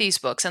write these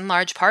books in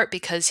large part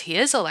because he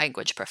is a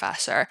language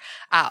professor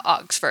at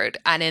Oxford,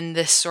 and in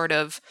this sort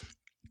of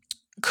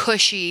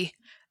cushy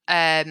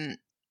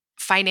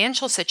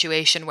financial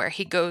situation where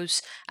he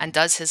goes and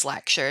does his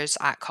lectures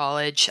at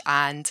college,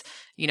 and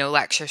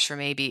lectures for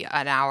maybe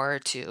an hour or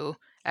two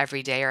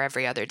every day or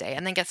every other day,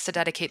 and then gets to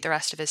dedicate the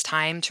rest of his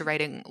time to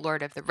writing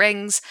Lord of the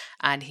Rings,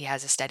 and he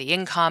has a steady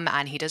income,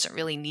 and he doesn't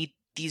really need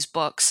these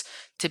books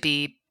to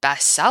be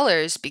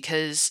bestsellers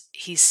because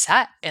he's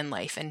set in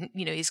life, and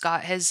he's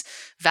got his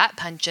vet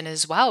pension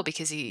as well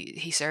because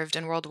he served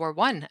in World War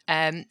I,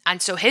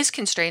 and so his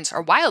constraints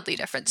are wildly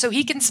different. So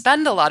he can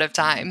spend a lot of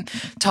time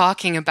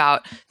talking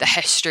about the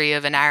history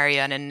of an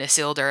Aryan and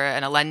Isildur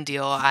and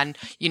Elendil, and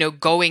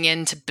going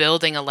into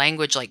building a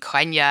language like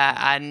Quenya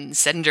and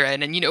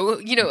Sindarin,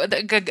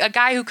 and a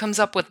guy who comes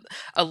up with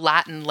a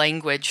Latin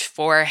language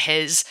for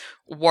his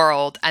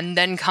world and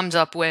then comes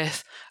up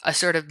with a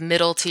sort of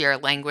middle tier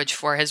language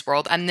for his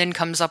world, and then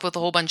comes up with a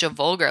whole bunch of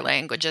vulgar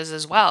languages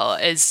as well,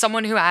 is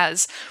someone who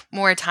has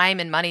more time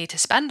and money to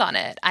spend on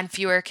it and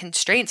fewer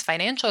constraints,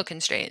 financial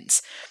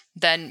constraints,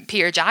 than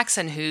Peter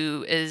Jackson,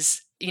 who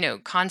is,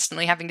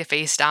 constantly having to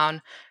face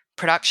down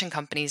production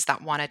companies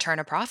that want to turn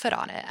a profit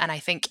on it. And I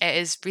think it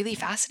is really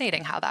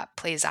fascinating how that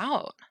plays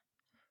out.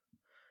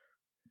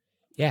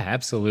 Yeah,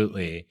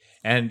 absolutely.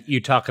 And you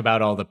talk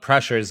about all the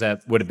pressures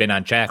that would have been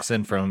on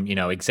Jackson from,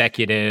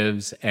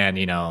 executives and,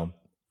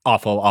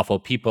 awful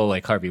people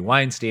like Harvey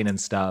Weinstein and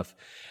stuff.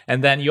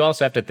 And then you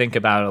also have to think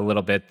about a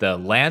little bit the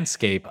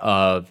landscape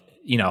of,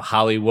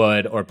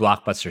 Hollywood or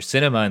blockbuster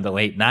cinema in the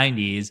late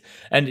 90s.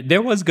 And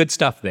there was good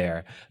stuff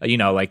there.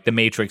 Like The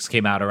Matrix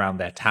came out around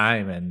that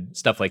time and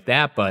stuff like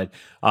that. But,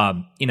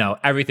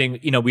 everything,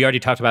 we already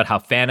talked about how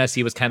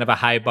fantasy was kind of a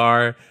high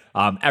bar.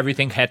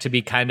 Everything had to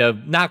be kind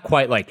of not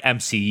quite like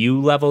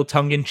MCU level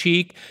tongue in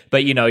cheek,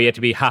 but you had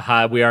to be,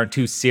 haha, we aren't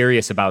too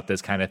serious about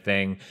this kind of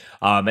thing.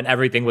 And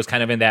everything was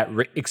kind of in that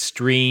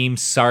extreme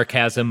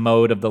sarcasm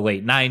mode of the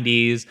late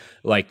 90s,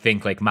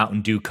 think like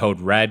Mountain Dew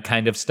Code Red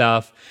kind of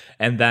stuff.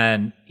 And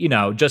then,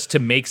 just to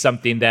make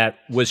something that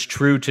was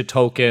true to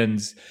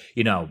Tolkien's,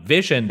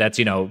 vision that's,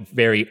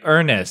 very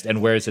earnest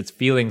and wears its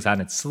feelings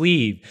on its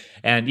sleeve.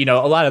 And,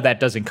 a lot of that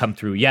doesn't come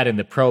through yet in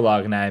the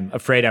prologue. And I'm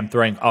afraid I'm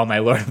throwing all my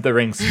Lord of the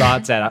Rings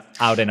thoughts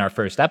out in our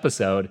first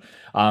episode.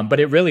 But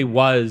it really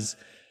was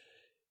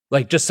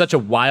just such a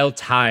wild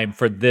time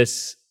for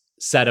this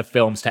set of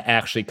films to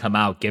actually come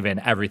out, given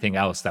everything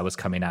else that was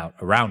coming out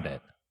around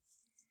it.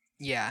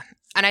 Yeah.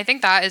 And I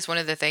think that is one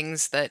of the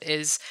things that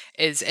is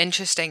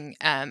interesting.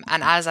 And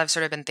as I've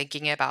sort of been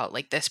thinking about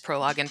this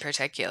prologue in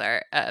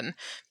particular,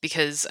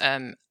 because,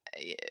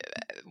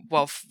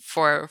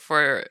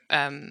 for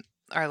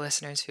our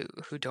listeners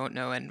who don't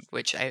know, and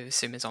which I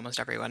assume is almost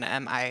everyone,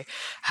 I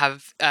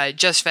have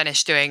just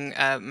finished doing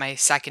my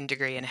second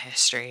degree in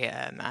history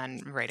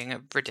and writing a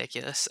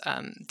ridiculous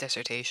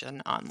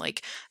dissertation on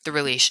the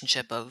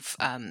relationship of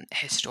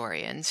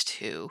historians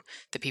to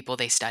the people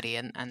they study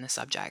and the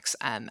subjects.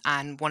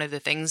 And one of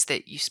the things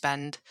that you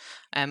spend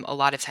a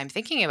lot of time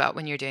thinking about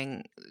when you're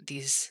doing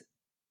these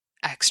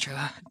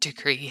extra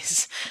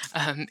degrees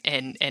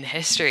in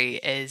history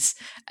is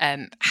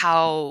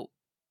how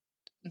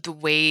the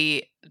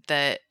way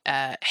that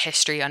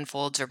history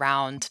unfolds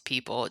around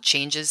people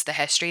changes the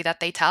history that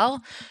they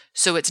tell.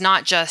 So it's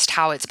not just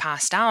how it's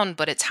passed down,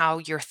 but it's how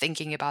you're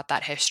thinking about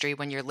that history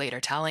when you're later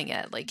telling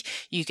it.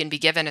 You can be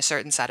given a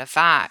certain set of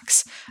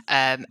facts,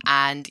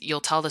 and you'll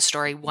tell the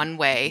story one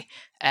way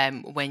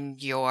when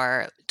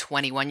you're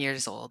 21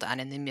 years old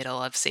and in the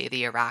middle of, say,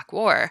 the Iraq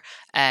War,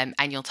 and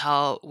you'll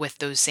tell with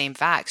those same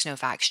facts, no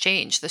facts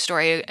change, the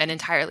story an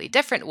entirely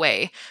different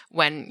way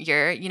when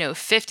you're,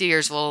 50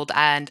 years old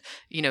and,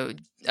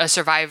 a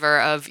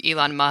survivor of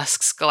Elon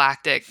Musk's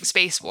galactic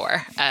space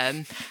war.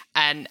 And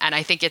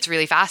I think it's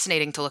really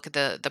fascinating to look at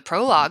the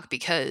prologue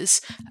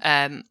because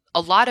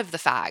a lot of the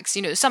facts,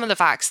 some of the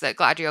facts that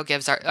Galadriel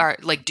gives are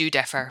do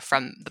differ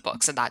from the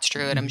books, and that's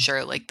true. And I'm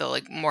sure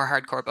the more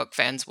hardcore book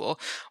fans will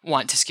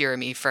want to skewer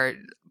me for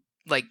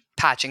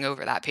patching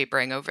over that,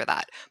 papering over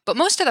that. But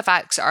most of the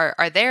facts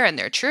are there and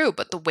they're true,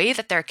 but the way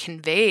that they're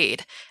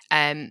conveyed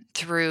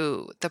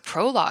through the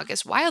prologue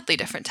is wildly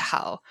different to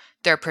how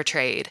they're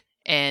portrayed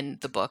in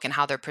the book and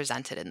how they're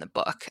presented in the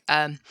book.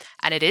 And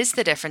it is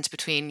the difference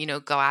between,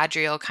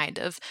 Galadriel kind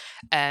of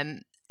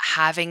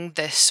having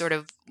this sort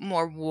of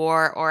more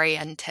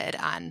war-oriented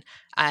and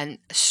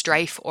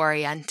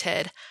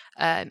strife-oriented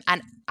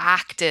and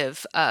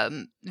active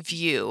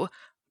view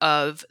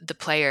of the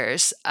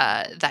players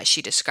that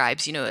she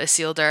describes.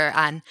 Isildur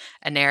and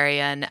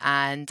Anarion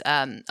and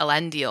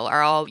Elendil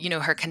are all,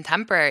 her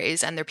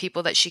contemporaries, and they're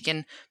people that she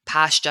can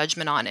pass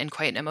judgment on in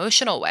quite an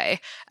emotional way.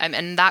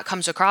 And that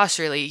comes across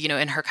really,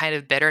 in her kind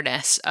of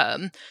bitterness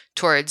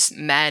towards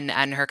men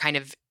and her kind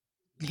of,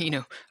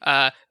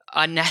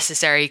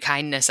 unnecessary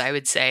kindness, I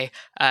would say,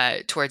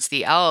 towards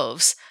the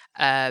elves.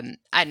 And,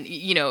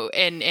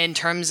 in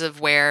terms of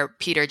where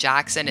Peter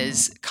Jackson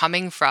is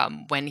coming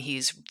from when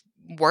he's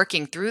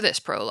working through this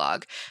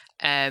prologue,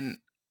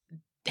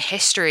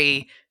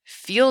 history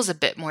feels a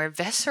bit more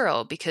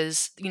visceral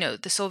because,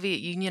 the Soviet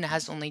Union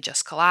has only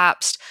just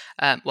collapsed.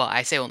 Well,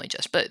 I say only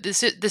just, but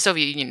the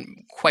Soviet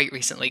Union quite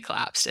recently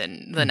collapsed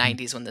in the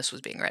 90s when this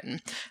was being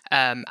written.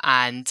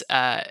 And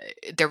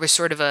there was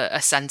sort of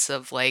a sense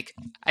of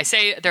I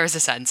say there was a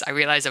sense, I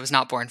realize I was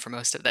not born for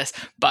most of this,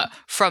 but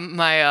from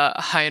my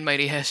high and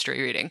mighty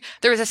history reading,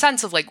 there was a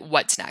sense of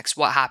what's next?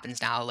 What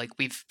happens now?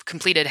 We've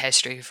completed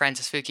history,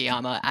 Francis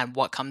Fukuyama, and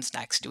what comes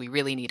next? Do we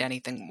really need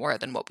anything more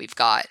than what we've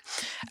got?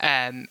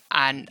 And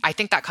I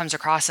think that comes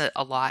across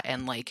a lot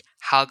in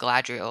how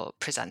Galadriel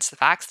presents the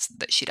facts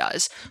that she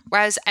does.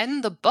 Whereas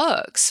in the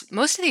books,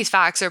 most of these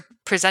facts are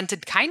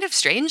presented kind of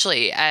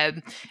strangely.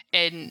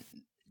 In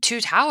Two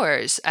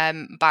Towers,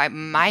 by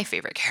my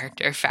favorite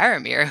character,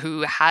 Faramir,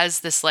 who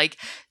has this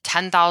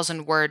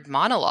 10,000 word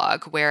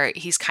monologue where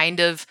he's kind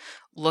of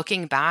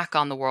looking back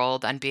on the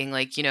world and being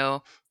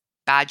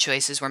bad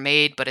choices were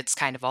made, but it's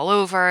kind of all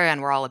over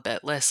and we're all a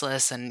bit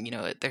listless, and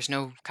there's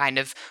no kind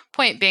of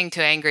point being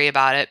too angry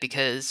about it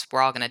because we're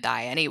all going to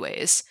die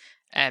anyways.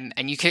 And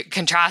you can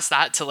contrast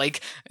that to like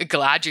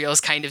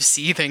Galadriel's kind of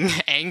seething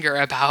anger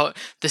about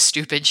the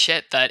stupid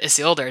shit that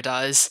Isildur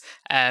does,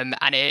 and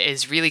it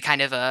is really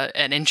kind of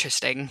an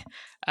interesting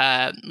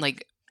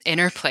like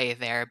interplay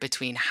there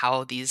between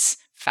how these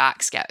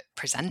facts get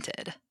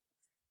presented.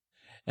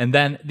 And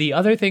then the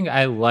other thing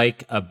I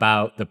like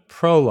about the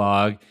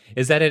prologue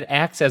is that it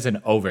acts as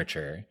an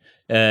overture.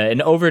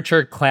 An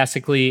overture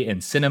classically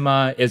in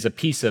cinema is a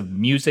piece of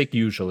music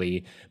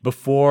usually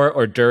before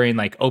or during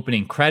like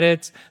opening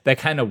credits that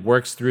kind of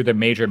works through the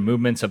major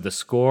movements of the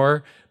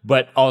score,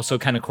 but also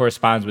kind of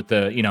corresponds with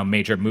the,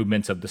 major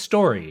movements of the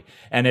story.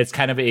 And it's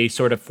kind of a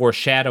sort of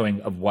foreshadowing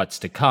of what's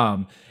to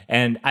come.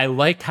 And I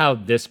like how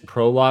this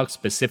prologue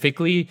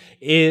specifically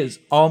is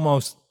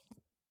almost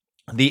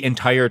the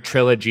entire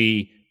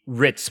trilogy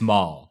writ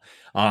small.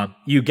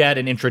 You get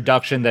an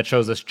introduction that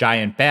shows us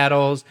giant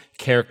battles,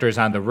 characters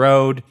on the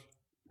road,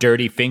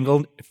 dirty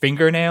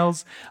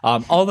fingernails,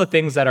 all the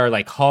things that are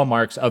like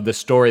hallmarks of the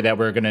story that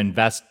we're going to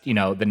invest,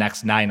 the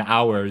next 9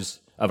 hours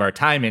of our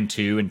time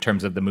into in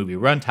terms of the movie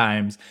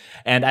runtimes.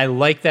 And I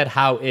like that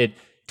how it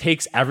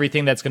takes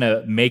everything that's going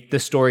to make the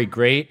story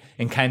great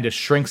and kind of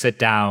shrinks it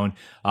down.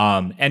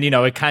 And,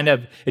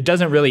 it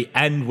doesn't really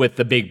end with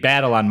the big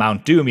battle on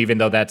Mount Doom, even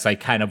though that's like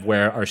kind of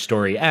where our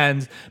story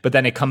ends. But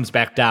then it comes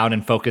back down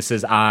and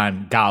focuses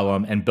on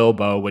Gollum and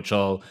Bilbo, which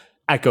will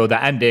echo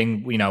the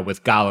ending,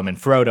 with Gollum and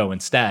Frodo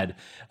instead.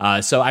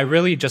 So I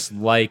really just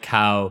like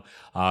how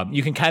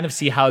you can kind of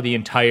see how the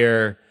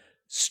entire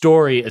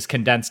story is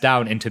condensed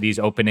down into these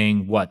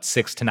opening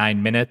 6 to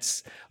 9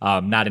 minutes.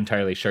 Not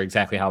entirely sure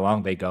exactly how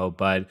long they go,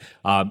 but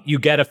you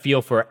get a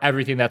feel for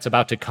everything that's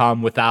about to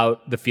come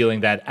without the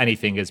feeling that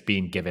anything is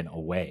being given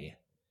away.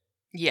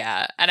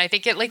 Yeah, and I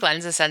think it like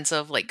lends a sense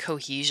of like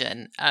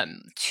cohesion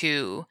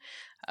to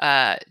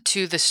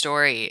the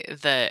story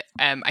that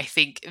I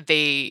think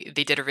they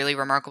did a really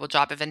remarkable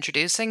job of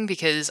introducing,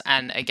 because,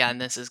 and again,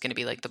 this is going to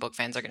be like the book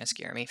fans are going to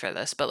scare me for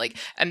this, but like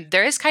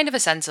there is kind of a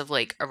sense of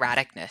like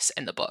erraticness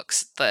in the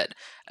books that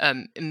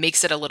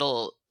makes it a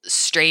little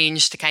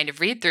strange to kind of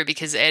read through,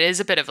 because it is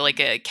a bit of like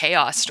a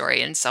chaos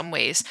story in some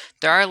ways.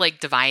 There are like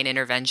divine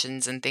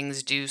interventions and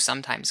things do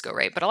sometimes go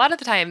right, but a lot of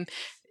the time,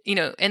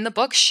 in the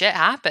book, shit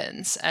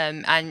happens,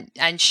 and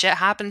shit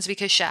happens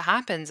because shit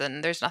happens,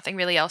 and there's nothing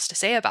really else to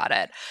say about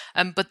it.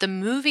 But the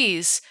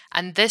movies,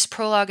 and this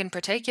prologue in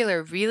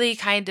particular, really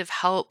kind of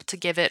help to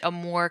give it a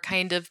more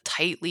kind of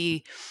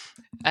tightly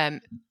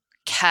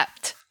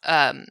kept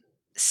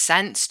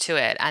sense to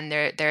it, and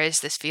there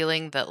is this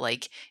feeling that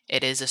like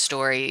it is a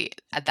story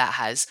that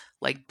has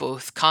like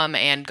both come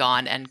and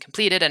gone and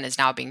completed and is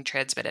now being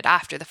transmitted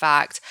after the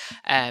fact,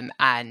 and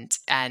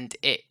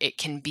it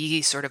can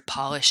be sort of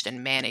polished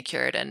and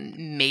manicured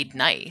and made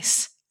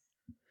nice.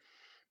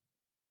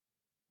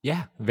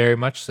 Yeah, very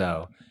much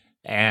so.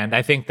 And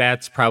I think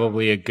that's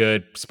probably a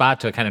good spot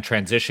to kind of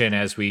transition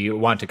as we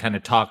want to kind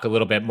of talk a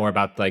little bit more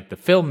about like the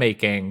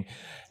filmmaking.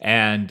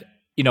 And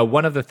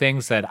one of the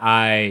things that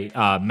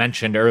I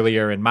mentioned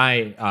earlier in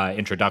my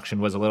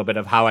introduction was a little bit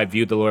of how I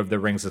viewed The Lord of the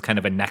Rings as kind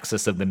of a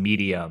nexus of the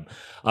medium,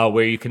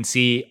 where you can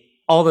see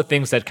all the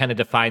things that kind of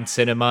define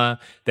cinema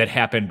that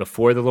happened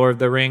before The Lord of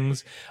the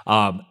Rings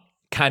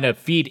kind of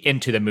feed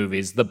into the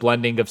movies, the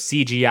blending of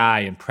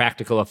CGI and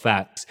practical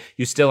effects.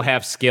 You still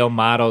have scale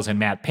models and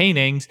matte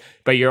paintings,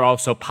 but you're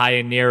also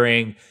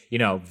pioneering,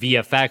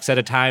 VFX at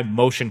a time.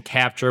 Motion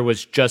capture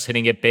was just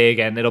hitting it big,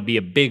 and it'll be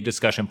a big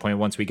discussion point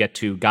once we get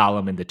to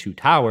Gollum and the Two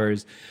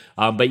Towers.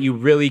 But you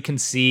really can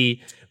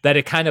see that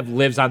it kind of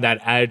lives on that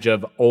edge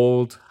of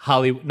old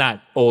Hollywood,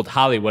 not old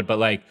Hollywood, but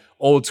like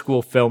old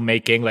school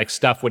filmmaking, like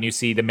stuff when you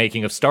see the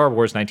making of Star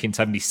Wars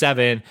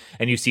 1977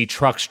 and you see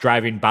trucks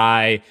driving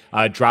by,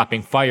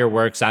 dropping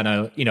fireworks on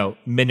a,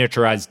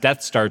 miniaturized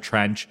Death Star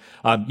trench.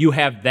 You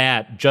have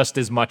that just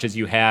as much as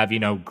you have,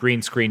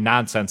 green screen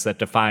nonsense that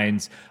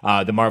defines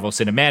the Marvel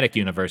Cinematic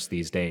Universe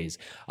these days.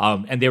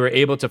 And they were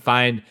able to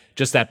find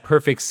just that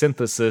perfect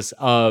synthesis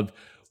of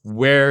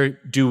where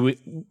do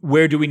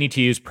we need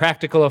to use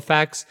practical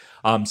effects,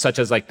 such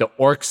as like the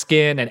orc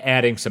skin and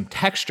adding some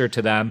texture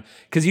to them,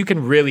 because you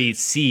can really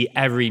see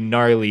every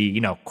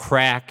gnarly,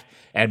 crack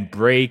and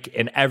break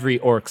in every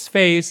orc's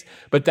face.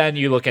 But then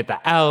you look at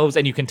the elves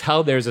and you can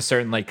tell there's a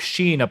certain like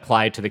sheen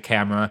applied to the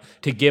camera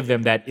to give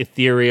them that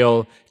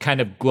ethereal kind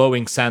of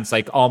glowing sense,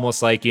 like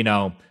almost like,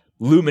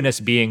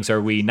 luminous beings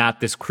are we, not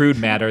this crude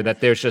matter,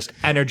 that there's just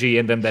energy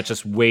in them that's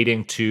just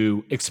waiting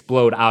to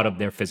explode out of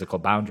their physical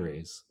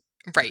boundaries.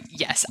 Right.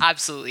 Yes,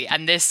 absolutely.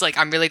 And this, like,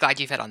 I'm really glad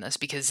you've hit on this,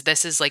 because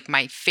this is like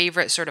my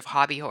favorite sort of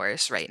hobby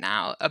horse right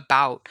now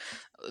about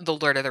the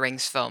Lord of the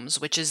Rings films,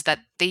 which is that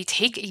they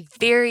take a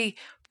very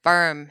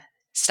firm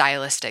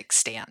stylistic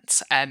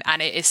stance.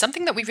 And it is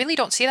something that we really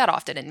don't see that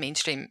often in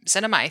mainstream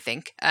cinema, I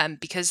think,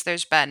 because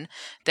there's been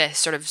this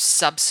sort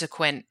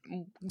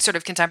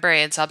of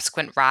contemporary and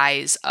subsequent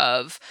rise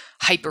of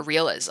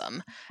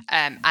hyperrealism,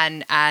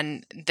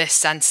 and this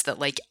sense that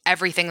like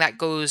everything that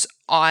goes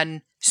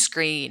on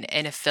screen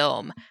in a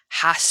film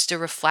has to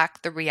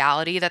reflect the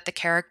reality that the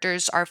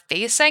characters are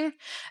facing.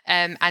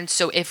 And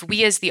so if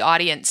we as the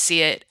audience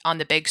see it on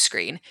the big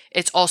screen,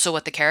 it's also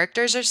what the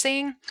characters are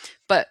seeing.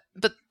 But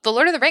The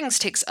Lord of the Rings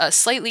takes a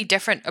slightly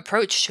different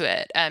approach to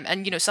it.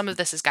 And, you know, some of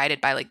this is guided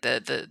by like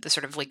the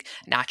sort of like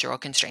natural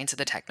constraints of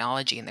the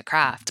technology and the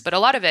craft. But a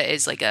lot of it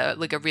is like a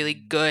really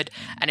good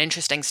and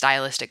interesting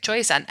stylistic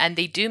choice. And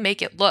they do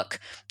make it look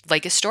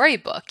like a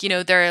storybook. You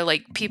know, there are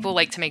like people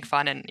like to make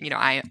fun, and, you know,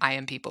 I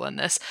am people in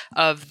this,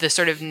 of the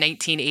sort of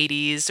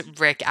 1980s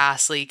Rick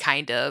Astley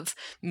kind of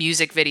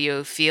music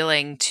video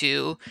feeling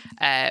to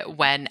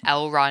when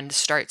Elrond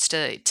starts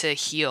to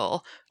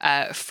heal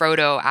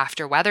Frodo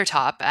after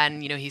Weathertop,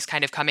 and, you know, he's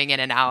kind of coming in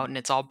and out, and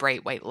it's all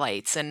bright white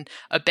lights and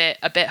a bit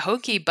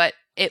hokey, but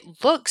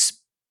it looks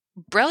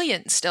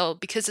brilliant still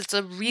because it's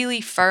a really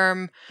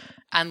firm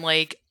and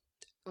like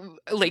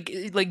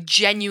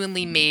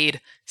genuinely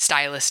made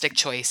stylistic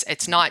choice.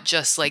 It's not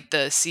just like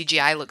the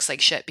CGI looks like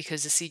shit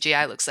because the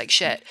CGI looks like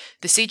shit.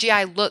 The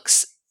CGI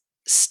looks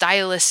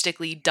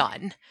stylistically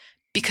done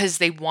because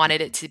they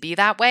wanted it to be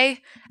that way.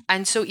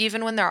 And so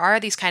even when there are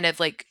these kind of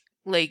like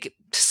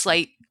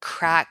slight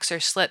cracks or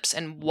slips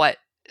in what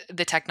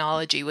the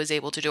technology was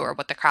able to do or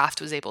what the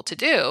craft was able to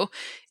do,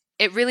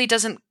 it really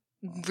doesn't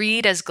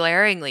read as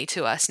glaringly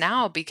to us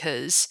now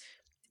because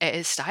it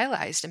is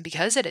stylized and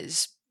because it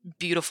is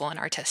beautiful and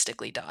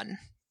artistically done.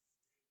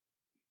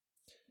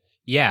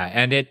 Yeah,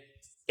 and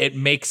it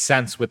makes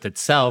sense with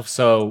itself.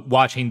 So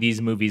watching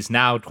these movies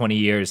now, 20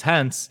 years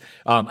hence,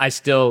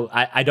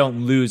 I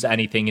don't lose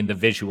anything in the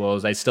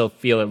visuals. I still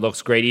feel it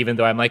looks great, even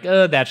though I'm like,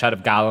 that shot of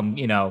Gollum,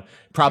 you know,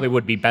 probably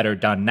would be better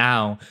done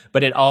now.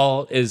 But it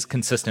all is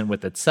consistent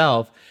with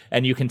itself.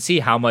 And you can see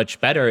how much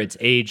better it's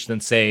aged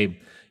than, say,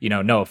 you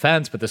know, no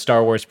offense, but the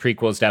Star Wars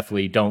prequels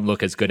definitely don't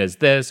look as good as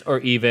this, or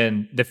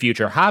even the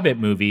future Hobbit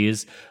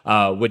movies,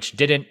 which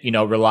didn't, you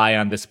know, rely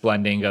on this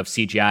blending of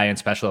CGI and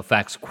special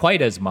effects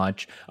quite as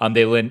much.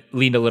 They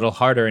leaned a little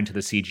harder into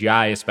the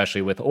CGI,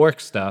 especially with orc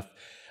stuff.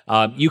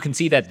 You can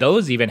see that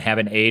those even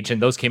haven't aged,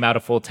 and those came out a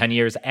full 10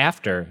 years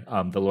after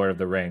The Lord of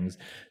the Rings.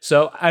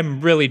 So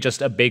I'm really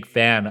just a big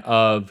fan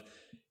of,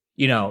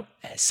 you know,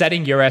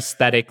 setting your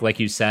aesthetic, like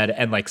you said,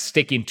 and like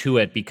sticking to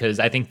it, because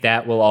I think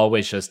that will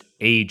always just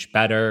age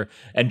better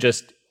and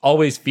just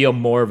always feel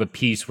more of a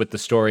piece with the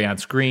story on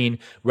screen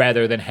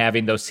rather than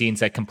having those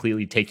scenes that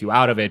completely take you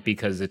out of it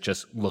because it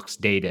just looks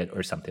dated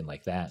or something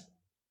like that.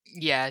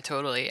 Yeah,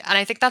 totally. And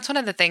I think that's one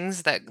of the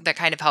things that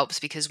kind of helps,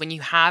 because when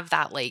you have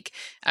that like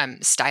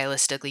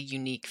stylistically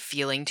unique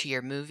feeling to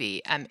your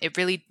movie, it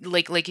really,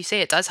 like you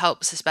say, it does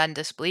help suspend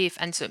disbelief.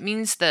 And so it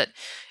means that,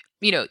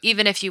 you know,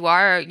 even if you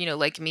are, you know,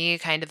 like me,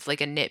 kind of like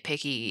a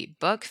nitpicky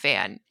book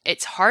fan,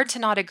 it's hard to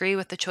not agree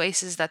with the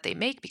choices that they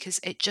make because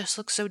it just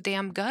looks so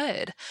damn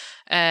good.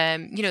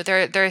 You know,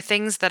 there are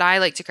things that I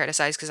like to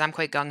criticize because I'm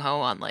quite gung-ho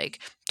on like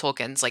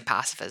Tolkien's like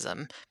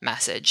pacifism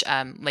message,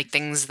 like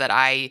things that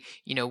I,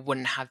 you know,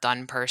 wouldn't have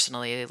done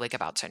personally, like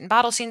about certain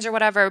battle scenes or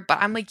whatever. But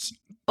I'm like,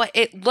 but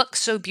it looks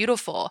so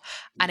beautiful,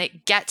 and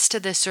it gets to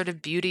this sort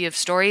of beauty of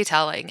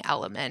storytelling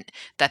element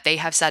that they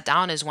have set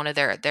down as one of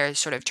their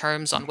sort of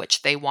terms on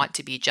which they want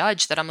to be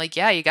judged. That I'm like,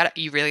 yeah,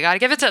 you really got to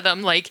give it to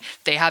them. Like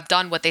they have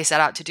done what they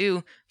set out to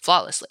do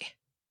flawlessly.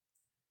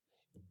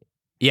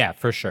 Yeah,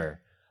 for sure.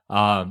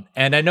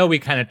 And I know we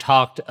kind of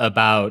talked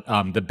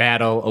about the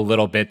battle a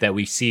little bit that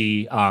we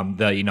see,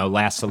 the, you know,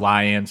 Last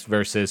Alliance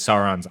versus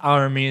Sauron's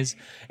armies.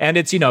 And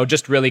it's, you know,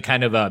 just really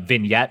kind of a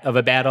vignette of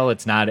a battle.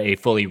 It's not a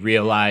fully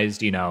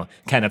realized, you know,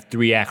 kind of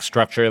 3-act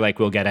structure like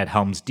we'll get at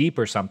Helm's Deep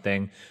or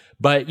something.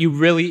 But it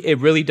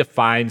really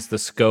defines the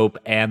scope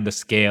and the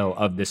scale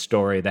of this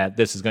story, that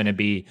this is going to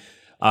be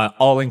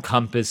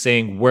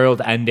all-encompassing,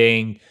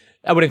 world-ending.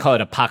 I wouldn't call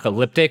it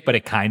apocalyptic, but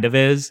it kind of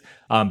is,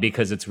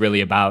 because it's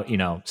really about, you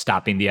know,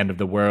 stopping the end of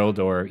the world,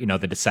 or, you know,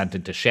 the descent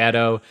into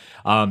shadow.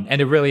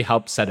 And it really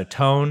helps set a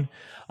tone.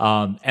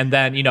 And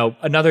then, you know,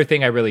 another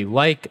thing I really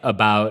like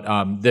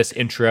about this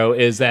intro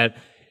is that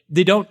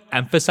they don't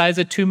emphasize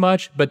it too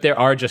much, but there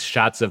are just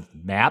shots of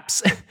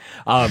maps,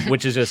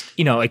 which is just,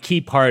 you know, a key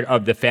part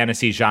of the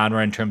fantasy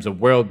genre in terms of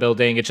world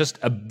building. It's just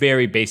a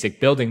very basic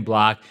building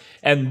block.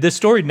 And this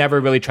story never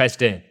really tries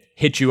to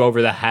hit you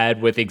over the head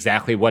with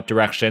exactly what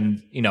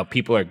direction, you know,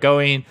 people are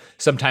going.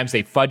 Sometimes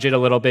they fudge it a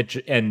little bit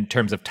in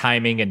terms of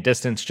timing and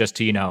distance just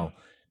to, you know,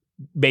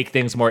 make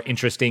things more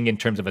interesting in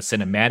terms of a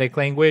cinematic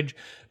language.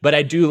 But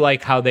I do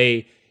like how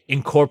they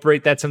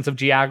incorporate that sense of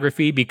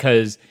geography,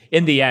 because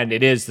in the end,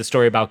 it is the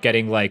story about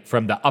getting like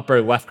from the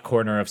upper left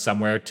corner of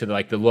somewhere to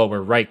like the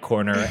lower right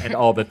corner and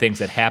all the things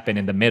that happen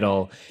in the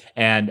middle.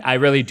 And I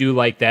really do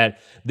like that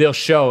they'll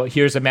show,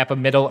 here's a map of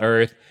Middle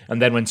Earth.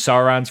 And then when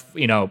Sauron's,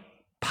 you know,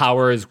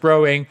 power is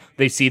growing,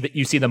 you see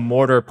the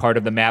Mordor part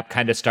of the map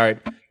kind of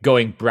start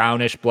going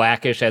brownish,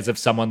 blackish, as if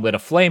someone lit a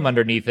flame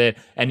underneath it,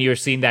 and you're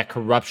seeing that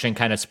corruption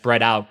kind of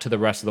spread out to the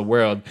rest of the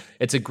world.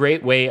 It's a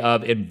great way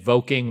of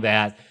invoking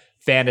that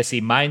fantasy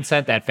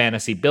mindset, that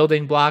fantasy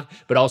building block,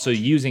 but also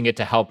using it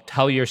to help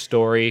tell your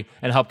story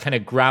and help kind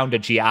of ground a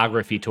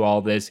geography to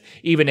all this,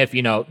 even if,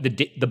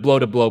 the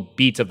blow-to-blow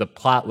beats of the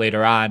plot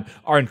later on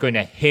aren't going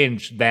to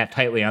hinge that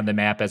tightly on the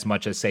map as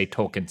much as, say,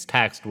 Tolkien's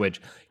text, which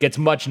gets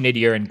much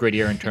nittier and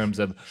grittier in terms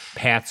of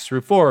paths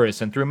through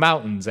forests and through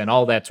mountains and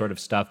all that sort of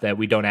stuff that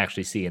we don't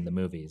actually see in the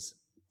movies.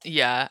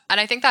 Yeah. And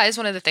I think that is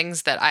one of the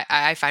things that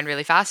I find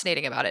really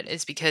fascinating about it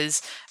is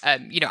because,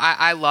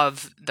 I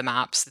love the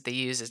maps that they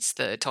use. It's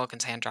the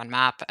Tolkien's hand-drawn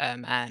map.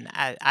 And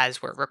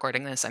as we're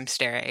recording this, I'm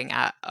staring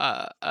at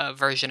a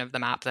version of the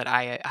map that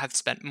I have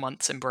spent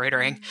months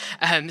embroidering.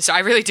 So I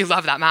really do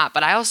love that map.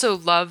 But I also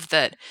love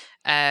that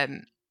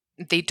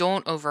they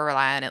don't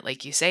over-rely on it,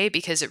 like you say,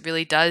 because it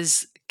really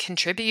does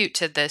contribute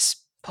to this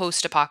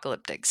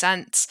post-apocalyptic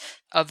sense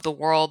of the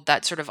world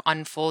that sort of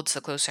unfolds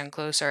the closer and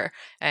closer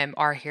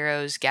our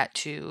heroes get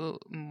to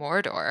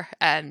Mordor.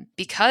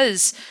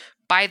 Because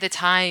by the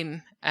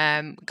time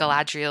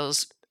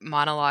Galadriel's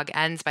monologue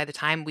ends, by the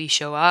time we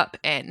show up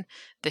in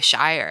the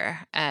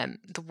Shire,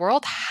 the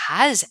world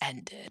has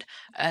ended.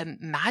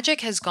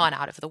 Magic has gone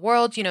out of the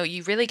world.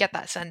 You really get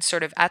that sense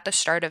sort of at the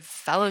start of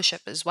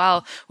Fellowship as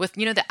well with,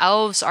 the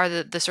elves are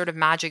the sort of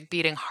magic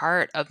beating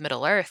heart of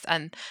Middle Earth,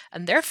 and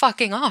they're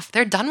fucking off.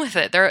 They're done with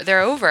it.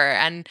 They're over.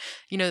 And,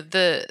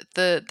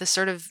 the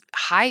sort of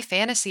high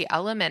fantasy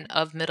element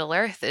of Middle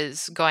Earth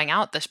is going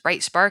out. This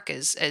bright spark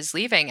is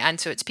leaving. And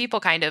so it's people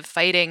kind of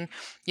fighting,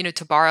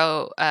 to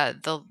borrow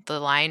the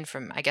line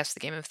from, I guess, the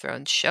Game of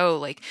Thrones show,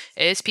 like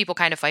it is people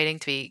kind of fighting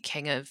to be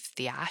king of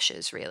the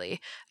ashes,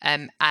 really.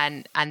 And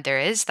there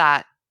is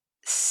that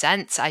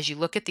sense as you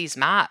look at these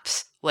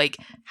maps, like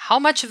how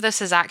much of this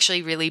has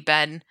actually really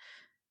been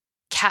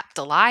kept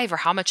alive, or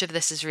how much of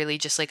this is really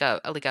just like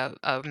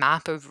a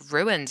map of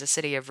ruins, a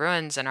city of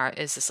ruins, and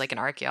is this like an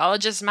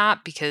archaeologist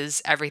map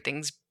because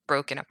everything's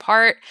broken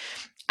apart?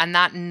 And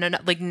that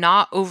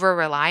lack of over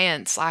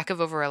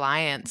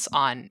reliance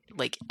on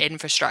like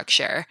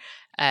infrastructure,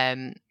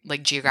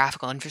 like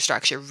geographical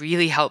infrastructure,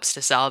 really helps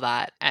to sell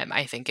that,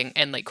 I think,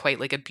 in like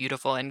quite like a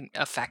beautiful and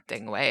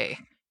affecting way.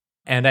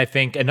 And I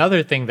think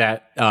another thing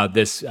that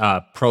this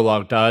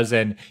prologue does,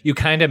 and you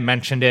kind of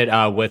mentioned it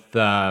with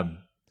the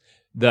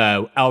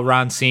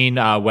Elrond scene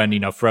when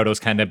Frodo's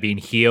kind of being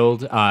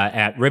healed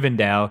at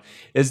Rivendell,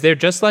 is they're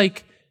just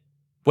like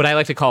what I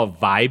like to call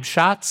vibe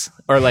shots,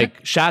 or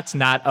like shots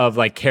not of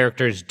like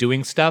characters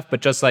doing stuff,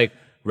 but just like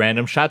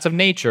random shots of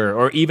nature,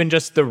 or even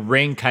just the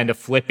ring kind of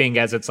flipping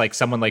as it's like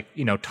someone like,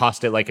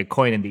 tossed it like a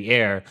coin in the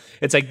air.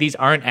 It's like these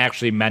aren't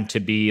actually meant to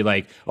be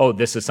like, oh,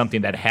 this is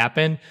something that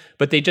happened,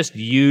 but they just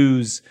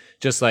use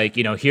just like,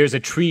 here's a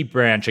tree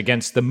branch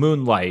against the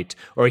moonlight,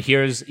 or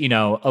here's,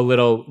 a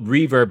little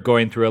reverb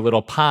going through a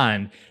little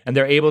pond. And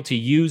they're able to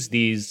use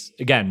these,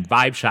 again,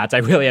 vibe shots. I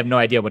really have no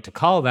idea what to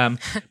call them,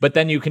 but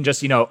then you can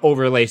just,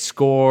 overlay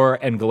score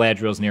and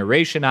Galadriel's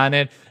narration on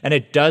it. And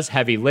it does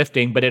heavy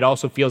lifting, but it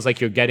also feels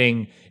like you're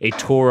getting a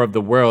tour of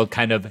the world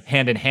kind of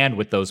hand in hand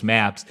with those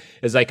maps.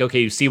 It's like, okay,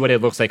 you see what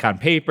it looks like on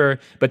paper,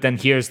 but then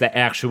here's the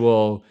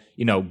actual,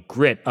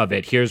 grit of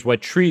it. Here's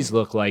what trees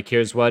look like.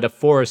 Here's what a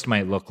forest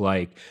might look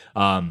like.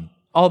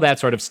 All that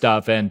sort of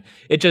stuff. And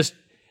it just,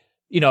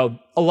 a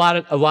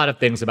lot of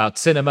things about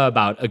cinema,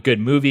 about a good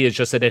movie, is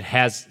just that it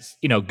has,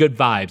 good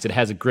vibes. It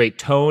has a great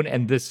tone,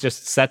 and this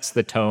just sets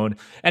the tone.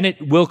 And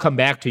it will come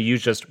back to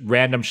use just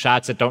random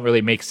shots that don't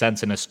really make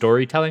sense in a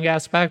storytelling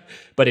aspect,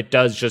 but it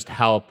does just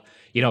help,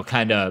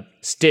 kind of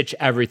stitch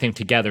everything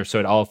together so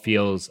it all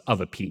feels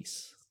of a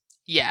piece.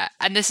 Yeah,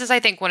 and this is, I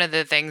think, one of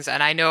the things,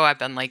 and I know I've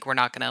been like, we're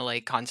not going to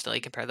like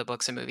constantly compare the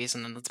books and movies,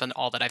 and that's been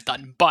all that I've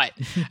done, but,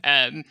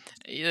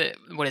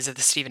 what is it,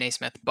 the Stephen A.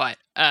 Smith, but,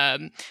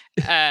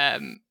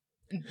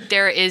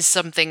 there is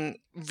something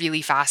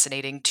really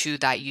fascinating to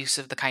that use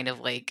of the kind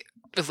of like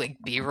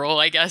B-roll,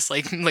 I guess,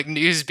 like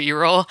news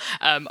B-roll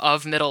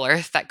of Middle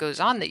Earth that goes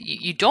on that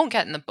you don't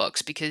get in the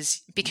books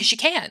because you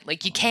can't.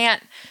 Like, you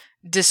can't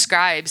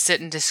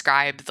sit and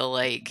describe the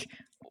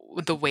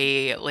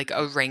way like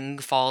a ring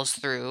falls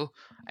through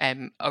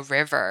a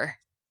river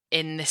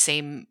in the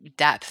same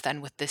depth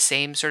and with the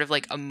same sort of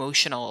like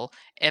emotional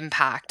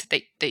impact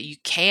that you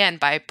can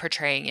by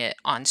portraying it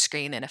on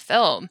screen in a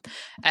film.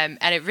 And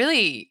it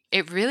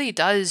really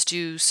does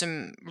do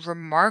some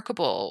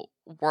remarkable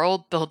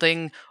world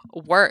building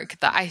work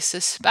that I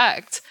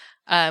suspect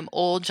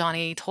old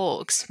Johnny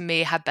Tolkes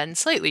may have been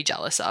slightly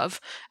jealous of,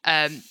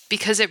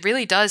 because it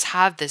really does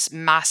have this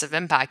massive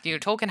impact.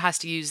 Tolkien has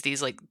to use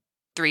these like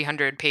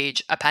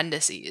 300-page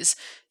appendices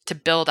to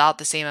build out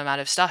the same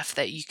amount of stuff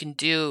that you can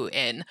do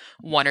in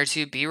one or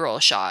two B-roll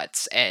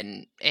shots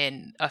in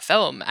a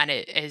film, and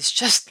it is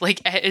just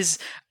like, it is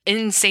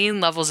insane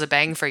levels of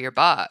bang for your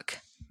buck.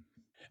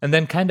 And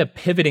then kind of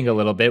pivoting a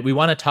little bit, we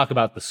want to talk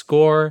about the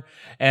score.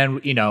 And,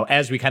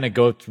 as we kind of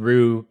go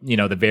through,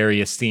 the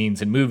various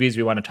scenes and movies,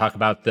 we want to talk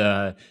about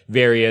the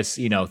various,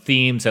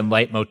 themes and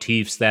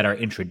leitmotifs that are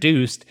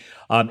introduced.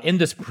 In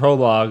this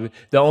prologue,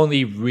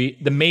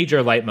 the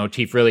major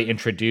leitmotif really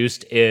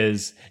introduced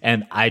is,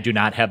 and I do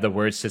not have the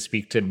words to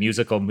speak to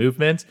musical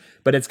movements,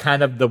 but it's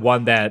kind of the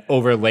one that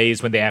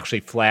overlays when they actually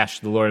flash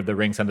the Lord of the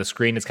Rings on the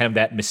screen. It's kind of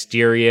that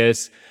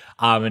mysterious,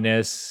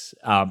 ominous.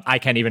 I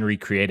can't even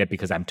recreate it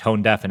because I'm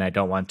tone deaf and I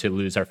don't want to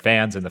lose our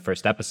fans in the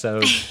first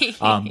episode.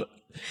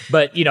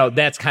 But,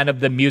 that's kind of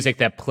the music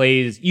that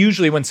plays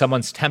usually when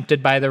someone's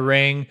tempted by the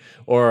ring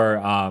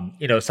or,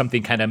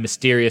 something kind of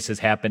mysterious is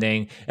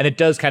happening. And it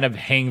does kind of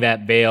hang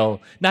that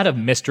veil, not of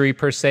mystery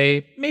per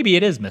se. Maybe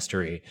it is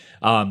mystery,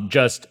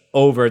 just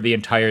over the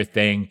entire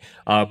thing,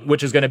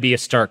 which is going to be a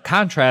stark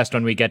contrast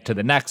when we get to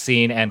the next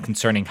scene and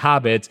concerning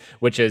hobbits,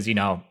 which is,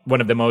 one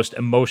of the most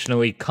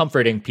emotionally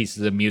comforting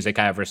pieces of music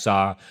I ever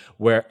saw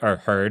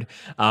or heard.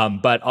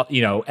 But,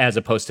 as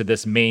opposed to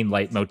this main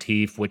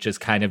leitmotif, which is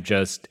kind of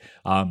just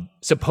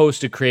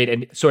supposed to create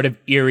a sort of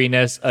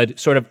eeriness, a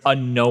sort of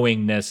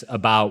unknowingness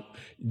about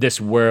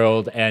this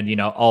world and,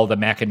 all the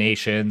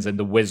machinations and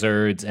the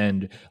wizards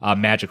and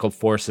magical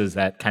forces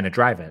that kind of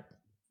drive it.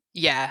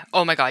 Yeah.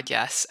 Oh my God,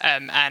 yes.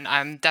 And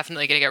I'm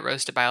definitely gonna get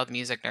roasted by all the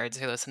music nerds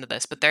who listen to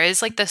this, but there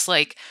is like this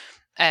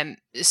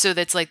so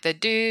that's like the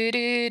do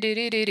do do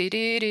do do do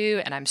do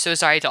do, and I'm so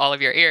sorry to all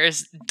of your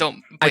ears.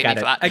 Don't blame me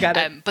for that. I got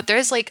it. But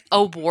there's like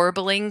a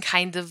warbling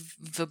kind of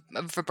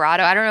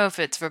vibrato. I don't know if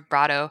it's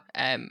vibrato.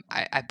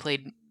 I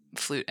played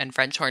flute and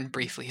French horn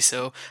briefly,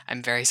 so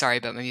I'm very sorry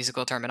about my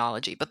musical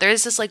terminology, but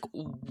there's this like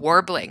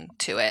warbling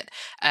to it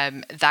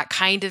that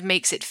kind of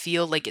makes it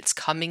feel like it's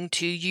coming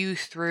to you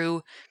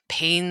through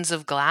panes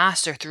of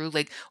glass or through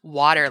like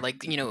water,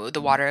 like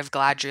the water of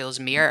Galadriel's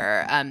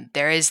mirror.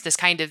 There is this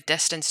kind of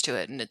distance to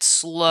it, and it's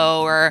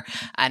slower,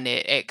 and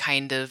it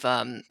kind of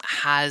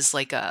has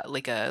like a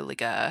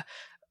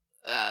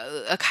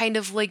kind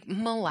of like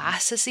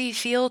molassesy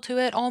feel to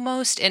it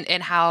almost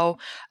in how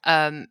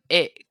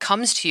it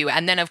comes to you.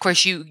 And then of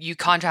course you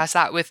contrast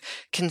that with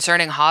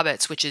Concerning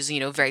Hobbits, which is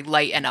very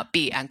light and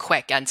upbeat and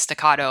quick and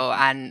staccato,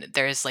 and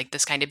there's like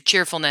this kind of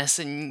cheerfulness,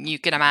 and you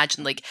can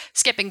imagine like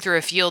skipping through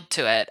a field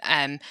to it,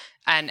 and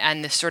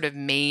this sort of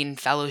main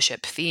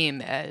fellowship theme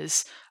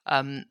is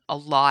a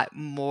lot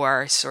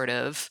more sort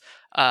of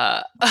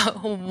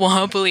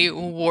wobbly,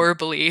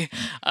 warbly,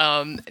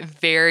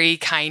 very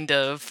kind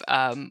of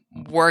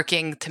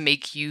working to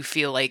make you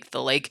feel like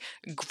the like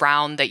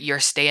ground that you're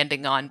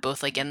standing on,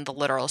 both like in the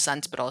literal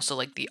sense, but also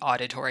like the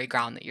auditory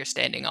ground that you're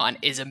standing on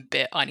is a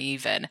bit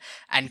uneven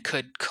and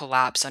could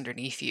collapse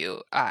underneath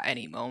you at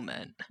any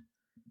moment.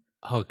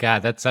 Oh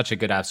God, that's such a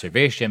good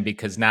observation,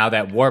 because now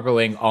that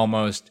warbling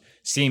almost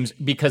seems,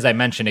 because I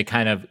mentioned it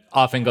kind of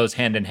often goes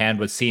hand in hand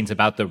with scenes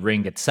about the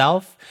ring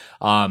itself.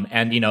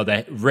 And,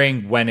 the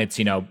ring, when it's,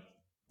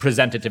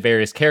 presented to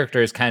various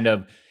characters, kind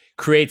of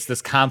creates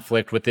this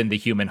conflict within the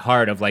human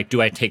heart of like,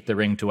 do I take the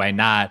ring? Do I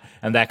not?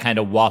 And that kind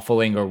of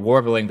waffling or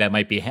warbling that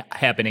might be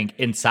happening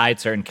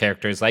inside certain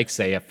characters, like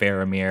say a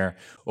Faramir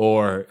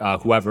or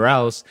whoever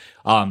else.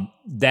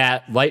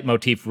 That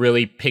leitmotif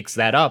really picks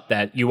that up,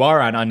 that you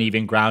are on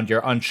uneven ground.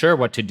 You're unsure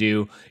what to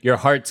do. Your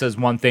heart says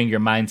one thing, your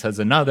mind says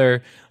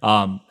another.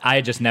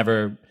 I just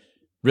never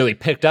really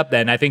picked up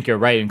that. And I think you're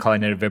right in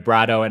calling it a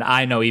vibrato. And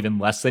I know even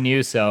less than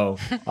you. So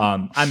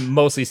I'm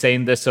mostly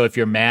saying this so if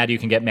you're mad, you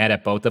can get mad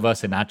at both of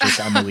us and not just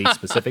Emily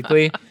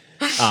specifically.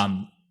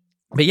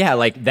 But yeah,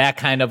 like that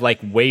kind of like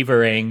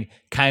wavering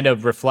kind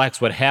of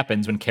reflects what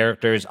happens when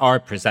characters are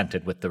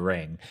presented with the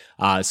ring.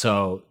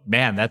 So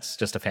man, that's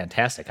just a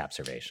fantastic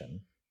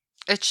observation.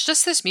 It's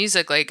just this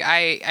music, like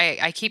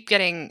I keep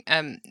getting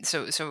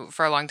so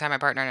for a long time my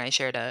partner and I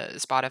shared a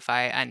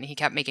Spotify, and he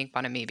kept making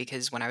fun of me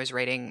because when I was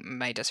writing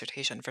my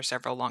dissertation for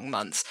several long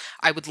months,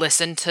 I would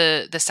listen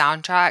to the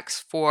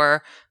soundtracks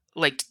for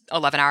like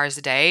 11 hours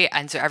a day,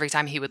 and so every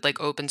time he would like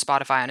open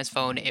Spotify on his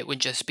phone, it would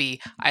just be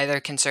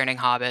either Concerning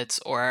Hobbits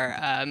or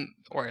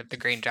The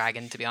Green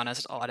Dragon, to be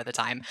honest, a lot of the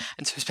time.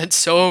 And so I spent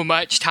so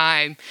much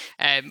time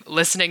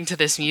listening to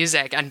this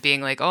music and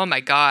being like, oh my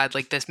God,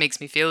 like this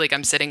makes me feel like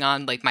I'm sitting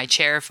on like my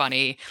chair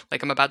funny,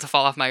 like I'm about to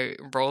fall off my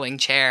rolling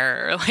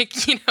chair, or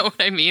like, you know what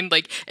I mean?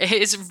 Like it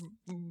is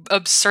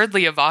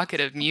absurdly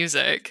evocative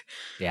music.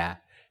 Yeah.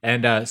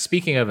 And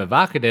speaking of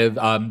evocative,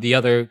 the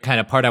other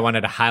kind of part I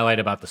wanted to highlight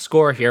about the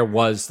score here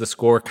was the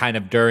score kind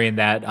of during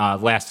that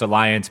Last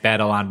Alliance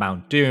battle on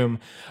Mount Doom,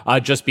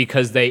 just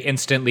because they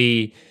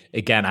instantly,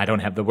 again, I don't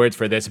have the words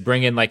for this,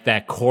 bring in like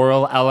that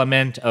choral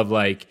element of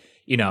like,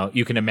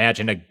 you can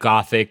imagine a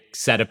gothic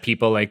set of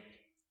people like,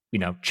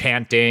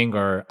 chanting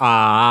or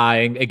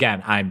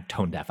again, I'm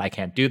tone deaf. I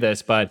can't do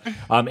this, but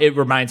it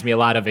reminds me a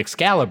lot of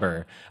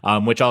Excalibur,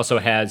 which also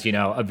has,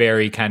 a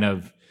very kind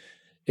of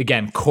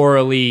again,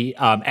 chorally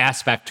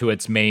aspect to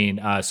its main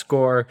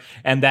score.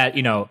 And that,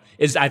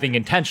 is, I think,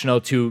 intentional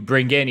to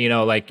bring in,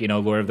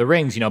 Lord of the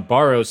Rings,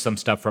 borrows some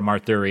stuff from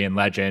Arthurian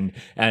legend.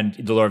 And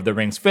the Lord of the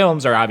Rings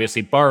films are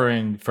obviously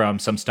borrowing from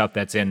some stuff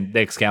that's in the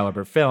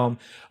Excalibur film.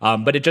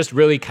 But it just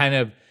really kind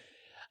of,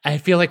 I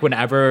feel like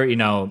whenever,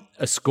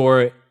 a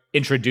score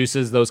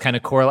introduces those kind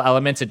of choral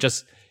elements, it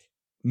just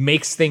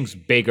makes things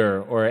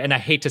bigger, and I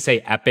hate to say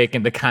epic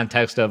in the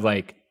context of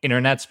like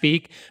internet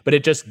speak, but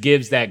it just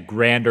gives that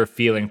grander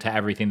feeling to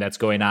everything that's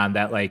going on,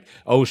 that like,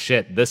 oh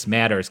shit, this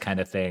matters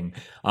kind of thing.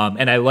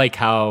 And I like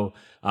how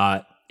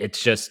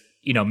it's just,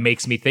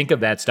 makes me think of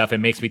that stuff. It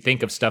makes me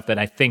think of stuff that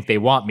I think they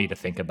want me to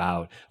think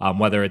about,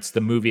 whether it's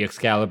the movie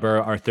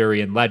Excalibur,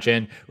 Arthurian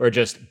legend, or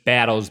just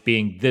battles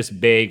being this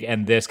big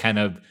and this kind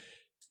of,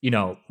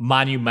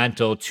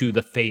 monumental to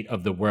the fate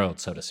of the world,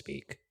 so to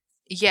speak.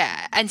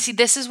 Yeah. And see,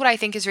 this is what I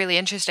think is really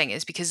interesting,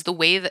 is because the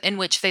way in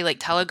which they like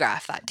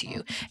telegraph that to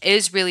you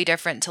is really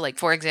different to, like,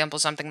 for example,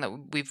 something that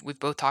we've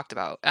both talked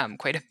about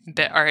quite a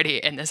bit already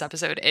in this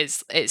episode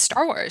is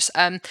Star Wars.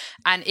 And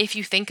if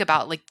you think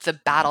about like the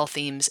battle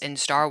themes in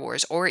Star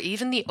Wars, or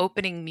even the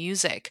opening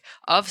music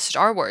of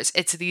Star Wars,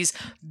 it's these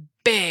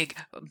big,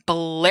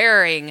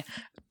 blaring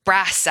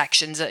brass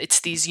sections. It's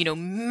these,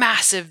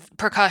 massive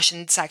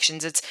percussion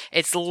sections.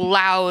 It's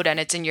loud and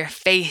it's in your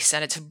face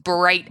and it's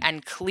bright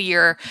and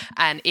clear,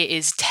 and it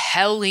is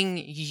telling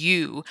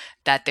you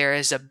that there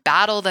is a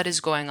battle that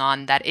is going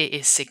on, that it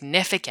is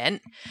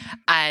significant,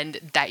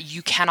 and that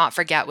you cannot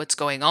forget what's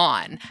going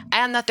on,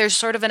 and that there's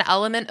sort of an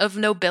element of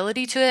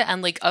nobility to it,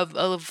 and like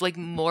of like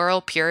moral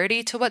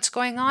purity to what's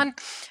going on.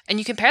 And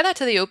you compare that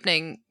to the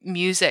opening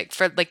music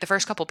for like the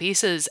first couple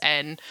pieces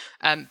and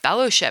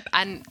Fellowship,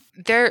 and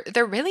there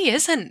really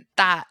isn't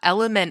that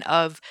element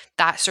of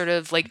that sort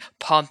of like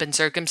pomp and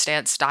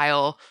circumstance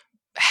style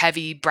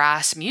heavy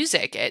brass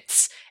music.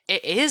 It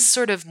is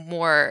sort of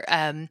more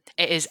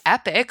it is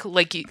epic,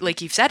 like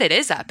you've said, it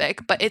is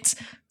epic, but it's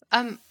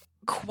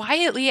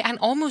quietly and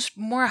almost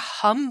more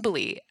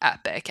humbly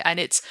epic, and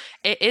it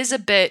is a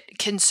bit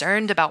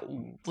concerned about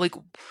like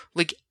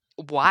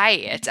why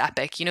it's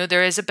epic.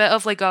 There is a bit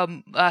of like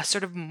a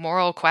sort of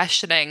moral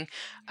questioning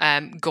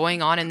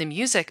going on in the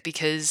music,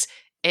 because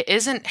it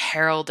isn't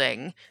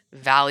heralding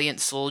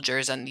valiant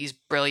soldiers and these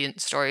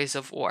brilliant stories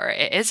of war.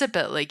 It is a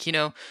bit like,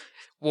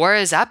 war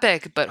is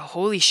epic, but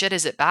holy shit,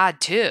 is it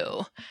bad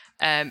too?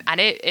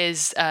 And it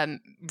is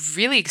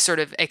really sort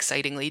of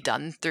excitingly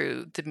done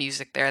through the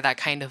music there, that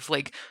kind of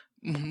like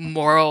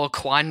moral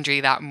quandary,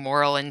 that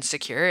moral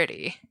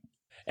insecurity.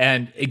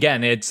 And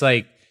again, it's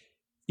like,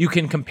 you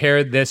can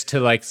compare this to,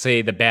 like,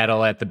 say, the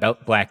battle at the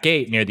Black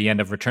Gate near the end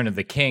of Return of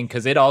the King,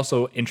 because it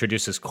also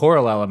introduces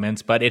choral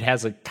elements, but it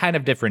has a kind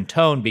of different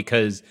tone,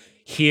 because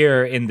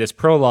here in this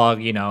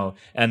prologue,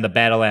 and the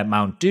battle at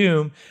Mount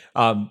Doom,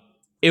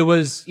 it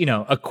was,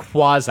 a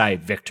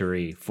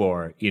quasi-victory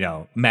for,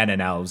 men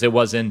and elves. It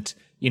wasn't,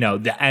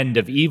 the end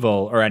of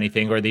evil or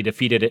anything, or they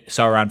defeated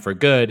Sauron for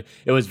good.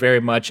 It was very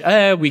much,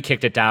 we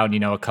kicked it down,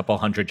 a couple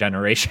hundred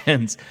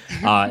generations.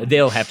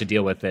 They'll have to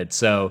deal with it.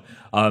 So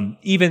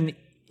even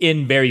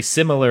in very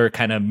similar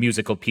kind of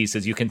musical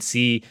pieces, you can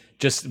see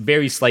just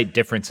very slight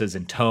differences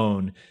in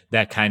tone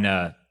that kind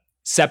of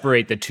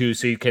separate the two.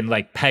 So you can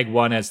like peg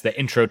one as the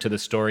intro to the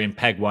story and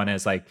peg one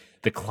as like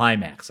the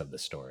climax of the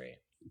story.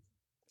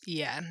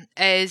 Yeah,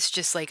 it's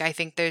just like, I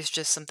think there's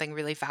just something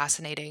really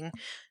fascinating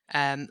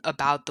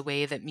about the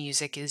way that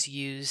music is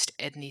used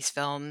in these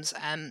films,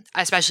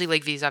 especially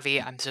like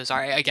vis-a-vis, I'm so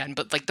sorry again,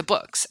 but like the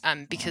books,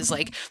 because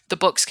like the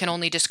books can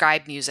only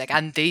describe music,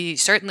 and they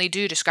certainly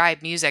do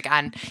describe music.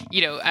 And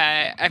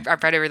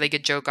I've read a really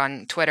good joke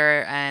on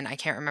Twitter, and I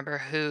can't remember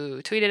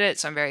who tweeted it,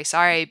 so I'm very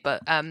sorry,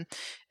 but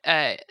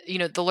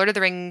the Lord of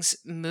the Rings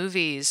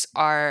movies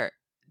are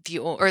the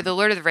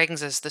Lord of the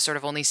Rings is the sort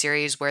of only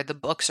series where the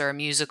books are a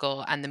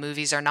musical and the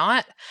movies are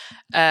not,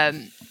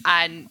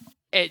 and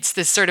it's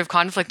this sort of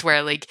conflict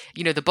where, like,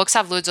 the books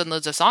have loads and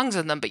loads of songs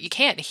in them, but you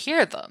can't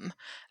hear them.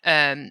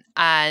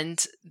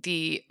 And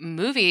the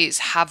movies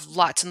have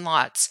lots and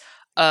lots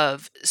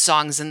of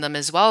songs in them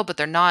as well, but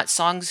they're not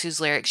songs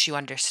whose lyrics you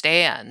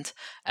understand.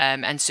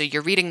 And so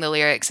you're reading the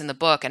lyrics in the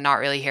book and not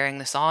really hearing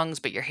the songs,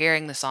 but you're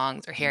hearing the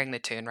songs, or hearing the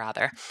tune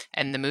rather,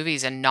 in the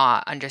movies, and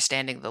not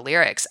understanding the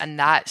lyrics. And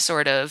that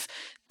sort of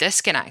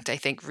disconnect, I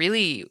think,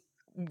 really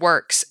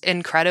works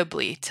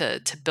incredibly to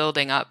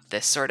building up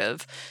this sort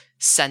of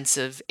sense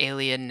of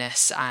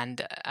alienness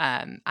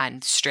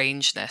and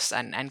strangeness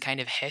and kind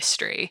of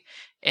history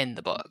in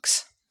the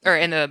books, or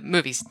in the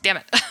movies. Damn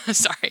it.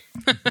 Sorry.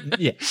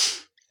 Yeah.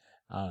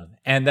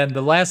 And then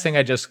the last thing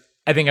I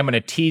think I'm going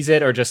to tease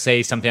it, or just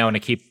say something I want to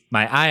keep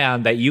my eye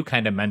on that you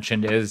kind of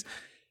mentioned, is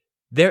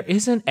there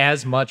isn't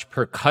as much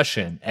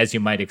percussion as you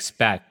might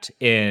expect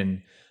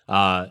in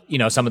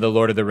some of the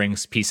Lord of the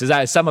Rings pieces.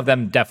 Some of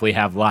them definitely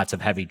have lots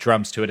of heavy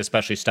drums to it,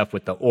 especially stuff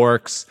with the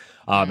orcs.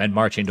 and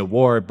marching to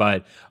war.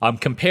 But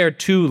compared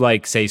to,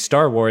 like, say,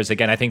 Star Wars,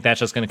 again, I think that's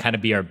just going to kind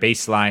of be our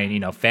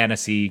baseline,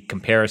 fantasy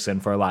comparison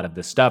for a lot of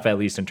this stuff, at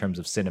least in terms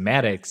of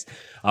cinematics.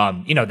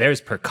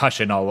 There's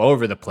percussion all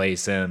over the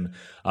place, and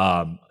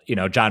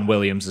John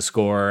Williams, the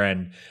score,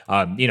 and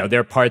there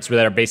are parts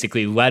that are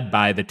basically led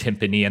by the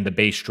timpani and the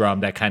bass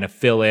drum that kind of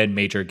fill in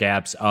major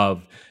gaps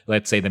of,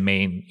 let's say, the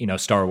main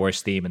Star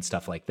Wars theme and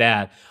stuff like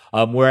that.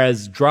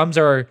 Whereas drums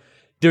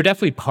they're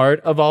definitely part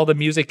of all the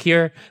music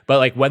here, but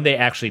like when they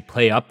actually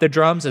play up the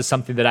drums is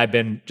something that I've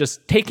been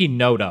just taking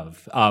note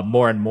of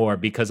more and more,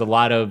 because a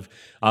lot of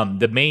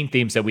the main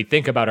themes that we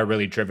think about are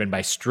really driven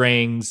by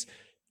strings,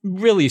 a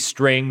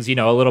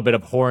little bit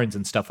of horns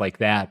and stuff like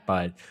that.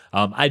 But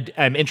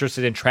I'm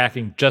interested in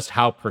tracking just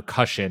how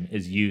percussion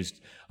is used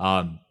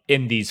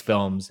in these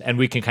films, and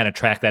we can kind of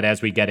track that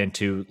as we get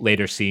into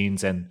later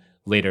scenes and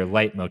later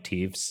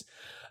leitmotifs.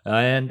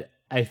 And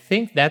I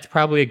think that's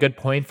probably a good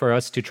point for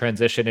us to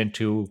transition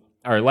into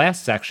our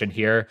last section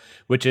here,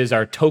 which is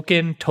our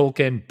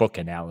Tolkien book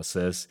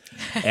analysis.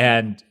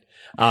 And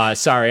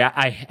sorry,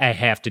 I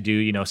have to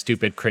do,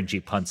 stupid,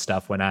 cringy pun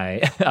stuff when I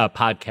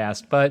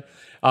podcast. But,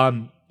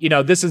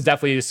 this is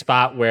definitely a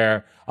spot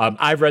where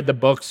I've read the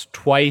books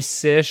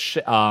twice-ish,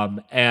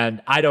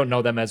 and I don't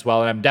know them as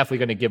well. And I'm definitely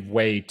going to give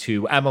way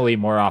to Emily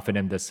more often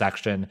in this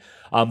section.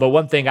 But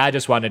one thing I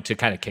just wanted to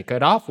kind of kick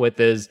it off with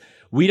is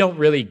we don't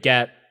really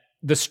get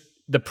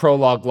the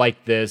prologue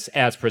like this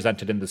as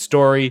presented in the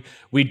story.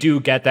 We do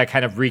get that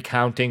kind of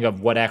recounting of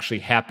what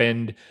actually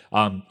happened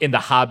in The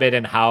Hobbit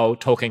and how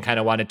Tolkien kind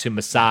of wanted to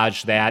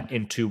massage that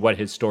into what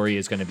his story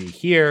is going to be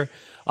here.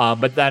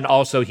 But then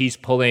also he's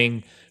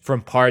pulling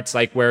from parts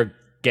like where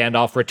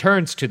Gandalf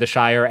returns to the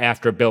Shire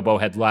after Bilbo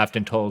had left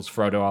and tells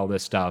Frodo all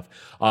this stuff.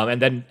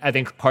 And then I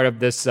think part of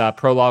this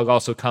prologue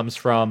also comes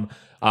from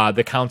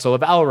the Council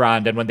of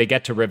Elrond, and when they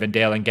get to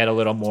Rivendell and get a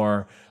little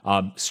more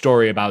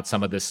story about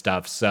some of this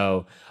stuff.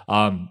 So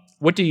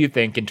what do you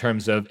think in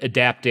terms of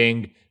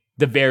adapting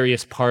the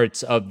various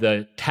parts of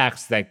the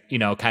text that,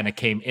 kind of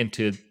came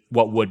into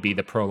what would be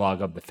the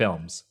prologue of the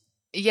films?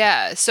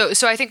 Yeah, so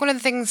I think one of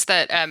the things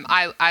that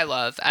I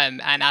love,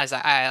 and as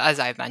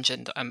I've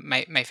mentioned,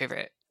 my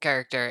favorite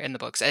character in the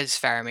books is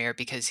Faramir,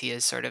 because he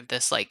is sort of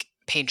this like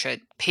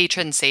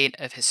patron saint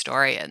of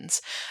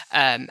historians,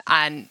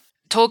 and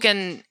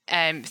Tolkien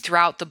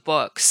throughout the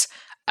books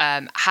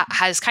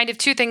has kind of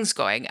two things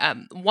going.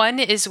 One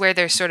is where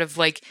there's sort of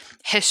like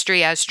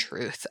history as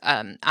truth,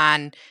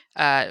 and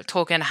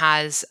Tolkien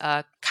has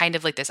kind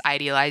of like this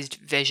idealized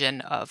vision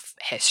of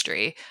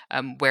history,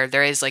 where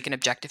there is like an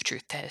objective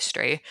truth to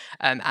history,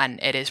 and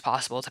it is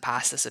possible to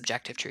pass this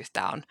objective truth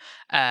down.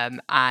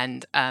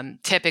 And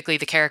typically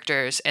the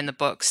characters in the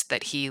books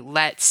that he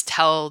lets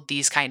tell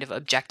these kind of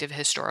objective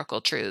historical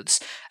truths,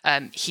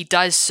 he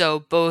does so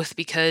both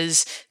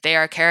because they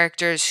are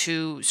characters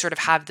who sort of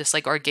have this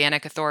like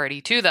organic authority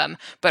to them,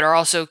 but are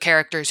also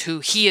characters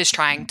who he is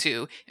trying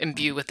to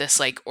imbue with this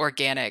like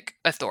organic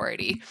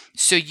authority.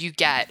 So you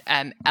get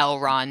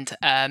Elrond,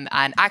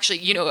 and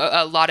actually,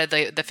 a lot of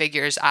the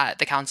figures at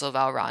the Council of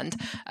Elrond,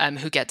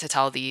 who get to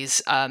tell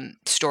these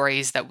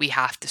stories that we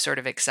have to sort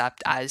of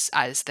accept as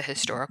the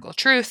historical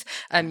truth.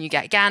 You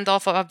get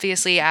Gandalf,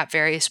 obviously, at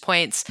various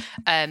points.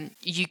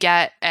 You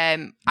get,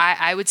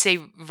 I would say,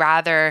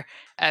 rather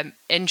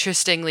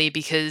interestingly,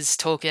 because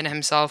Tolkien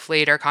himself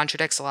later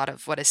contradicts a lot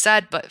of what is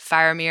said, but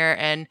Faramir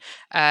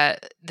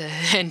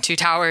in Two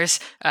Towers,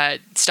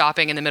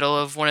 stopping in the middle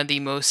of one of the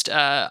most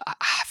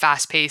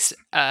fast-paced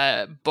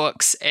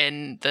books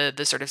in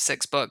the sort of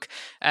six book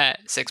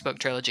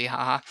trilogy,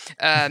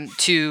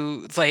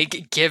 to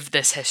like give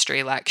this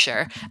history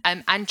lecture,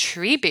 and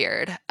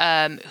Treebeard,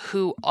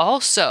 who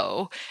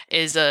also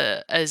is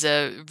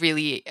a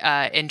really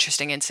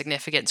interesting and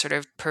significant sort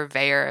of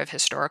purveyor of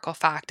historical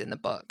fact in the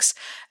books.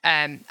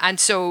 And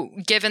so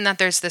given that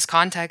there's this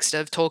context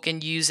of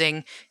Tolkien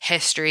using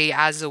history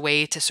as a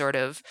way to sort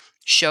of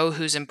show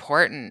who's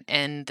important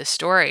in the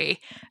story,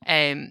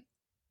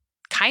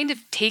 kind of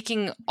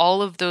taking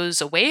all of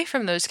those away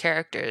from those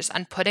characters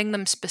and putting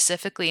them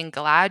specifically in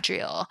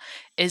Galadriel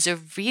is a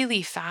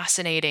really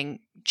fascinating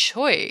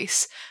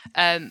choice,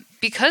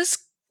 because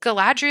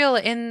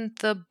Galadriel in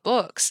the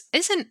books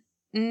isn't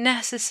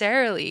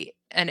necessarily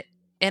an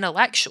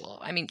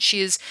intellectual. I mean, she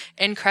is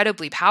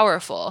incredibly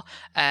powerful,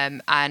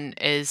 and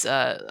is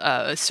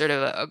a sort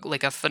of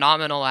like a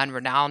phenomenal and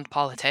renowned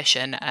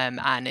politician,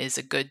 and is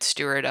a good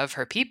steward of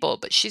her people,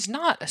 but she's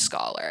not a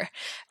scholar.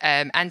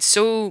 And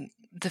so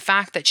the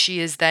fact that she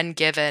is then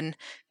given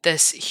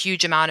this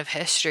huge amount of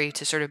history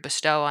to sort of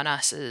bestow on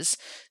us as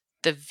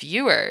the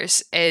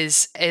viewers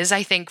is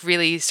I think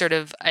really sort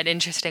of an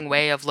interesting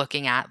way of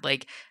looking at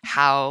like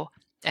how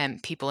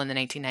people in the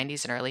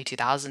 1990s and early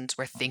 2000s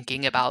were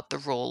thinking about the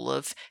role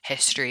of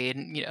history.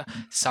 And,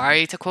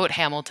 sorry to quote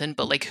Hamilton,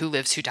 but like, who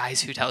lives, who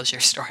dies, who tells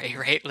your story,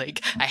 right?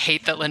 Like, I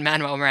hate that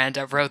Lin-Manuel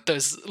Miranda wrote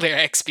those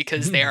lyrics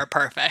because they are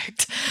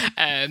perfect.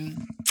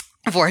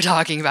 if we're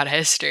talking about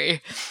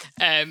history.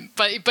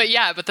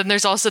 But then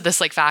there's also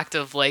this like fact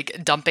of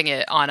like dumping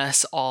it on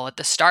us all at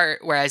the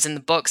start, whereas in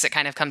the books it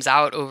kind of comes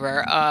out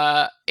over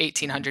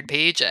 1800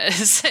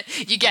 pages.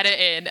 You get it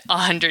in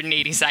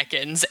 180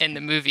 seconds in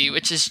the movie,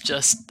 which is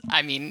just,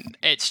 I mean,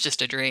 it's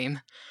just a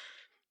dream.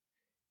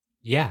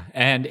 Yeah,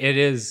 and it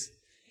is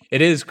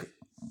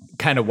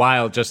kind of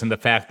wild just in the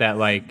fact that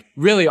like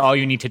really all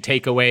you need to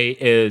take away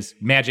is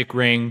magic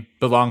ring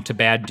belonged to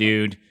bad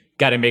dude.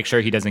 Got to make sure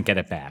he doesn't get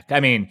it back.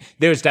 I mean,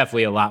 there's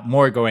definitely a lot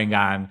more going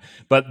on,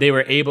 but they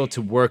were able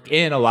to work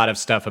in a lot of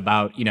stuff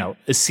about, you know,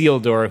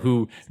 Isildur,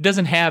 who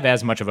doesn't have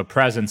as much of a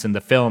presence in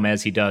the film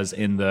as he does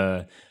in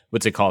the,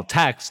 what's it called,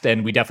 text.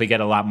 And we definitely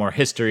get a lot more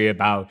history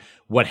about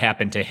what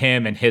happened to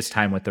him and his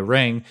time with the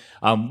ring.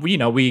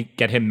 We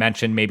get him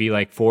mentioned maybe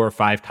like 4 or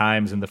 5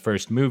 times in the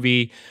first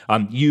movie,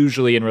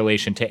 usually in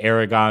relation to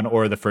Aragorn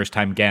or the first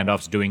time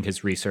Gandalf's doing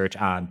his research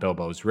on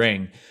Bilbo's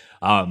ring.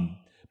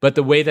 But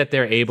the way that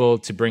they're able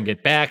to bring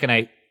it back, and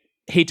I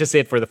hate to say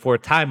it for the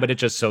 4th time, but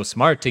it's just so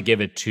smart to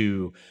give it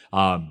to,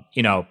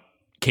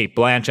 Cate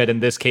Blanchett in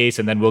this case,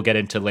 and then we'll get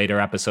into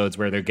later episodes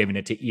where they're giving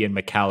it to Ian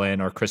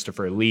McKellen or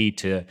Christopher Lee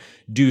to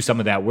do some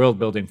of that world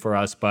building for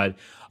us. But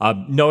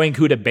knowing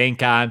who to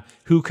bank on,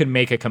 who can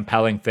make a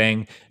compelling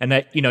thing, and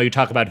that, you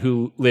talk about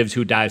who lives,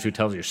 who dies, who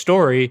tells your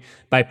story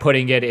by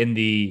putting it in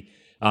the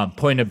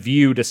point of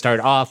view to start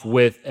off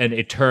with an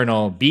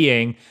eternal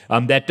being,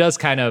 that does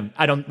kind of,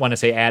 I don't want to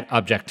say add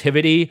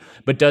objectivity,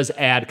 but does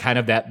add kind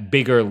of that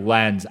bigger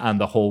lens on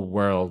the whole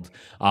world.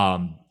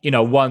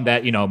 One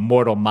that,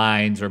 mortal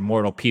minds or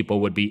mortal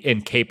people would be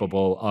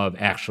incapable of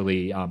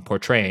actually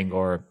portraying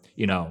or,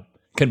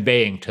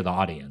 conveying to the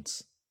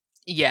audience.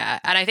 Yeah,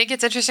 and I think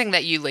it's interesting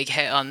that you like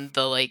hit on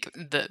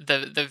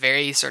the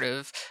very sort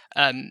of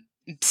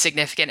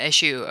significant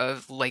issue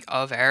of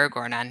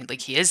Aragorn, and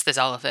like he is this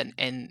elephant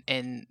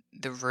in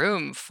the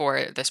room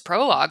for this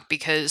prologue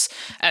because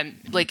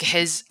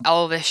his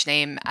elvish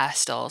name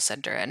Astal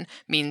Sindarin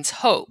means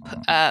hope,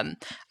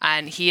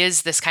 and he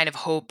is this kind of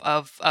hope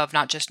of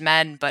not just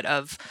men but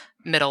of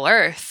Middle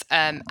Earth,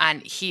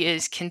 and he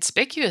is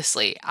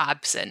conspicuously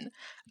absent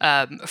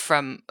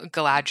from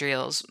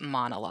Galadriel's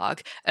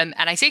monologue. And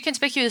I say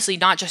conspicuously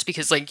not just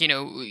because,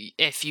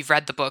 if you've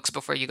read the books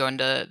before you go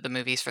into the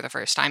movies for the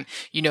first time,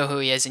 you know who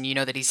he is and you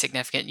know that he's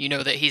significant, you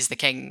know that he's the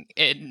king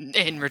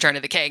in Return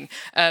of the King.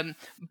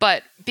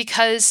 But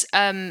because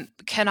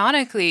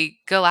canonically,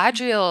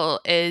 Galadriel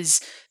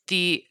is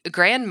the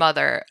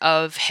grandmother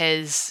of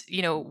his,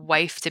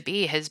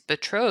 wife-to-be, his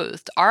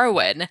betrothed,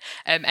 Arwen.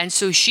 And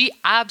so she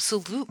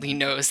absolutely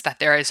knows that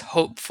there is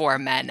hope for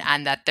men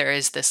and that there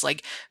is this,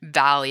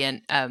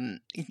 valiant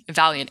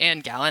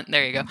and gallant,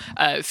 there you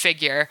go,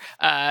 figure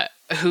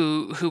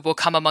who will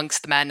come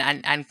amongst the men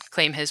and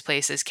claim his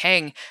place as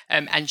king.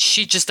 And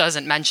she just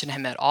doesn't mention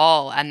him at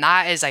all. And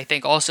that is, I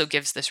think, also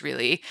gives this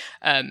really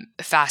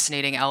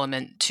fascinating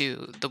element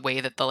to the way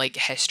that the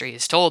history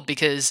is told,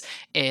 because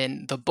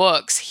in the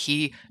books,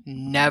 he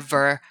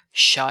never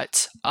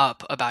shuts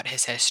up about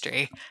his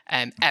history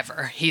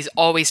ever. He's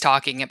always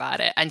talking about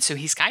it. And so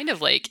he's kind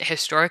of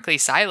historically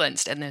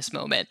silenced in this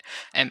moment.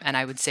 And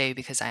I would say,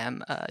 because I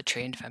am a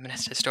trained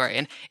feminist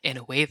historian, in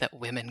a way that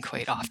women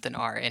quite often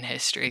are in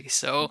history.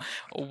 So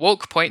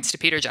woke points to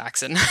Peter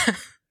Jackson.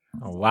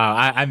 Oh, wow.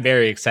 I'm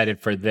very excited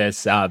for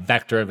this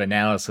vector of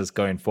analysis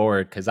going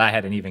forward, because I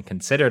hadn't even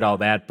considered all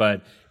that,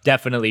 but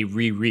definitely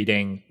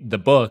rereading the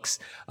books,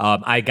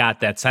 I got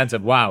that sense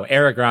of, wow,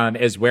 Aragorn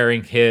is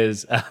wearing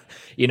his,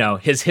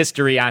 his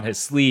history on his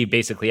sleeve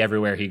basically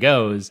everywhere he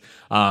goes.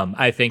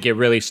 I think it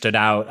really stood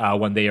out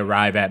when they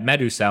arrive at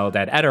Meduseld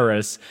at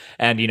Edoras,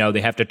 and,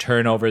 they have to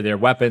turn over their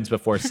weapons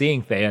before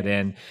seeing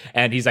Theoden.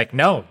 And he's like,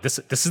 no, this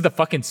is the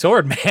fucking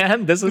sword,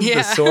 man. This is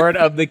the sword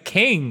of the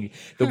king,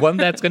 the one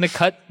that's going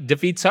to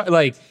defeat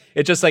Sauron.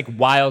 It's just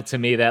wild to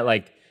me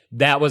that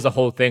that was the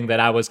whole thing that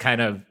I was kind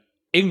of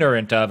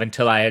ignorant of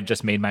until I had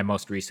just made my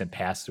most recent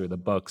pass through the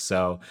book.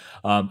 So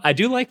I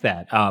do like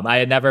that. I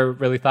had never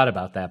really thought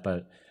about that,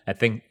 but I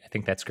think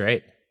that's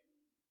great.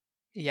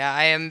 Yeah,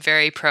 I am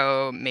very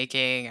pro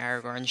making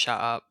Aragorn shut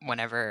up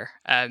whenever,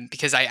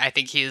 because I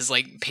think he is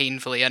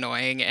painfully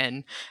annoying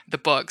in the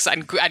books.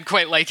 I'd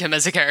quite like him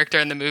as a character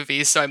in the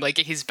movies, so I'm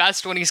he's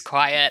best when he's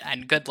quiet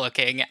and good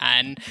looking,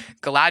 and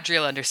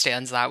Galadriel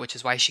understands that, which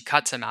is why she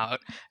cuts him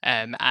out.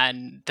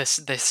 And this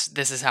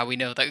is how we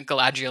know that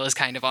Galadriel is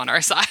kind of on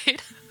our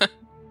side.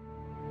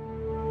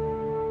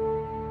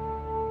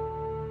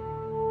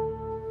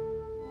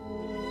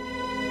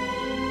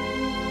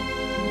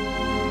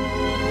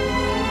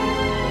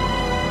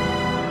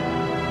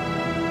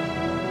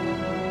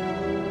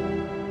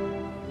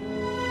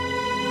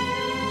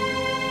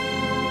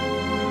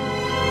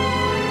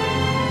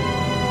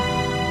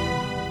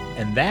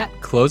 And that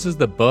closes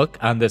the book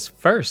on this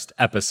first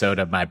episode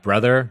of My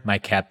Brother, My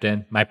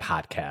Captain, My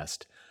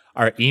Podcast.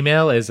 Our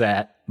email is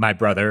at my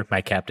brother,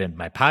 my captain,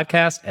 my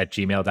podcast at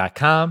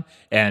gmail.com,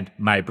 and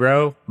my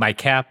bro, my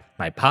cap,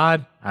 my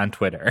pod on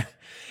Twitter.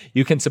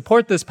 You can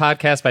support this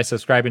podcast by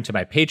subscribing to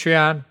my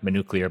Patreon, My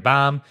Nuclear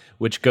Bomb,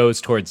 which goes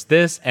towards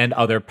this and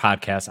other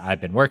podcasts I've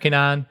been working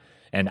on.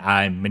 And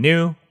I'm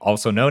Manu,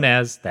 also known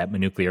as That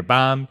Nuclear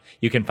Bomb.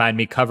 You can find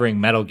me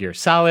covering Metal Gear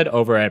Solid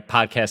over at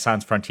Podcast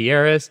Sans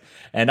Frontieres.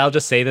 And I'll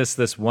just say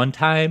this one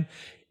time.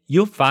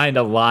 You'll find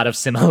a lot of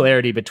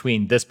similarity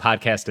between this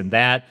podcast and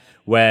that.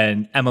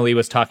 When Emily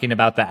was talking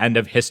about the end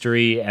of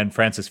history and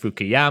Francis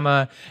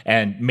Fukuyama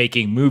and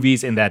making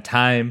movies in that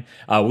time,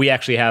 we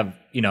actually have,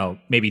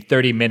 maybe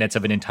 30 minutes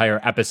of an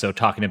entire episode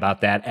talking about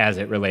that as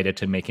it related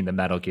to making the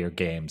Metal Gear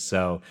games.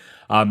 So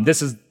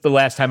this is the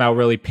last time I'll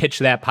really pitch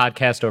that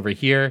podcast over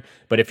here.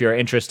 But if you're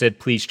interested,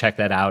 please check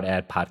that out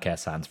at Podcast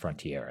Sans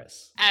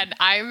Frontieres. And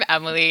I'm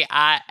Emily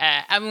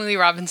at Emily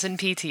Robinson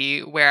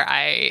PT, where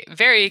I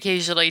very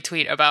occasionally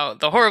tweet about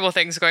the horrible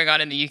things going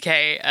on in the UK.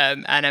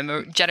 And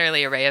I'm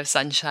generally a ray of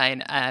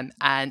sunshine,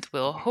 and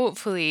will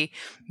hopefully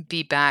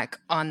be back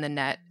on the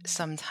net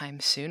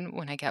sometime soon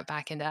when I get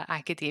back into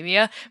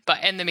academia.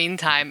 But in the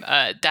meantime,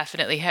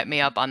 definitely hit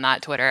me up on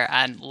that Twitter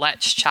and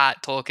let's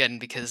chat Tolkien,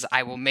 because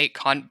I will make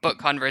book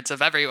converts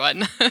of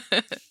everyone.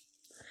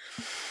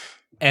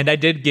 And I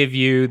did give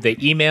you the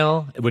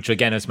email, which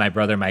again is my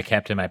brother, my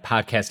captain, my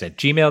podcast at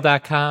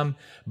gmail.com.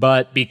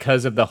 But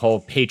because of the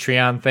whole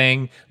Patreon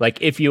thing, like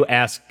if you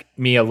ask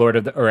me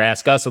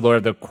ask us a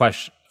Lord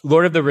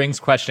of the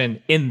Rings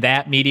question in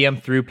that medium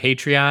through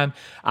Patreon,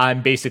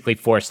 I'm basically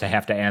forced to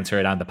have to answer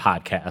it on the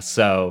podcast.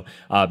 So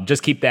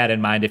just keep that in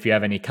mind if you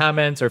have any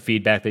comments or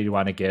feedback that you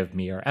want to give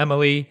me or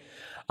Emily.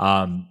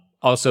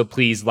 Also,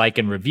 please like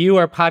and review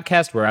our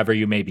podcast wherever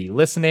you may be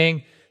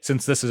listening.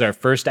 Since this is our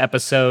first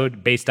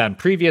episode based on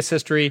previous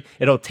history,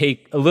 it'll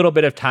take a little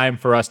bit of time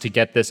for us to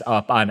get this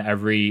up on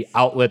every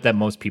outlet that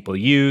most people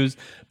use,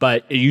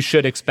 but you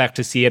should expect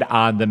to see it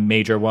on the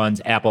major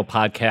ones: Apple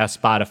Podcasts,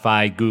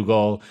 Spotify,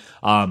 Google.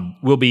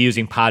 We'll be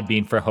using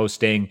Podbean for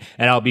hosting,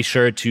 and I'll be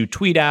sure to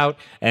tweet out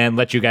and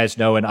let you guys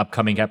know in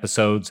upcoming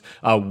episodes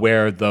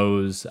where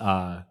those,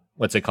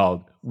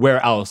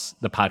 where else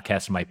the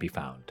podcast might be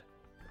found.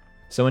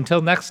 So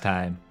until next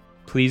time,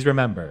 please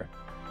remember,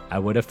 I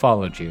would have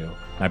followed you,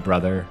 my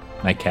brother,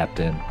 my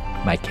captain,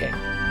 my king.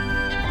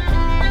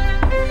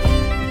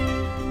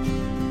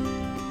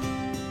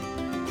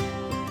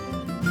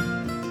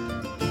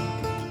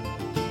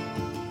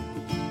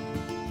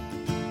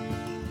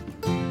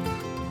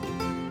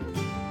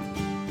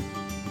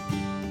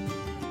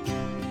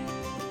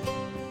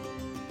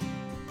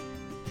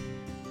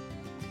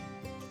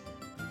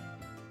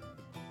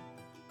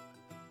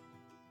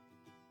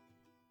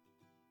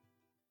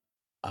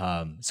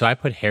 So I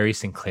put Harry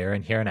Sinclair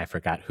in here, and I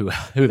forgot who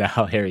the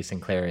hell Harry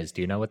Sinclair is.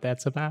 Do you know what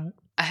that's about?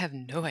 I have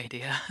no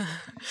idea.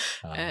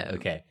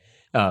 Okay.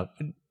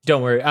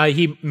 Don't worry.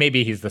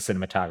 He's the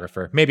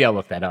cinematographer. Maybe I'll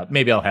look that up.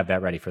 Maybe I'll have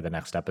that ready for the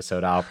next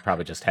episode. I'll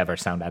probably just have our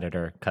sound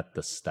editor cut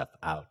this stuff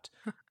out.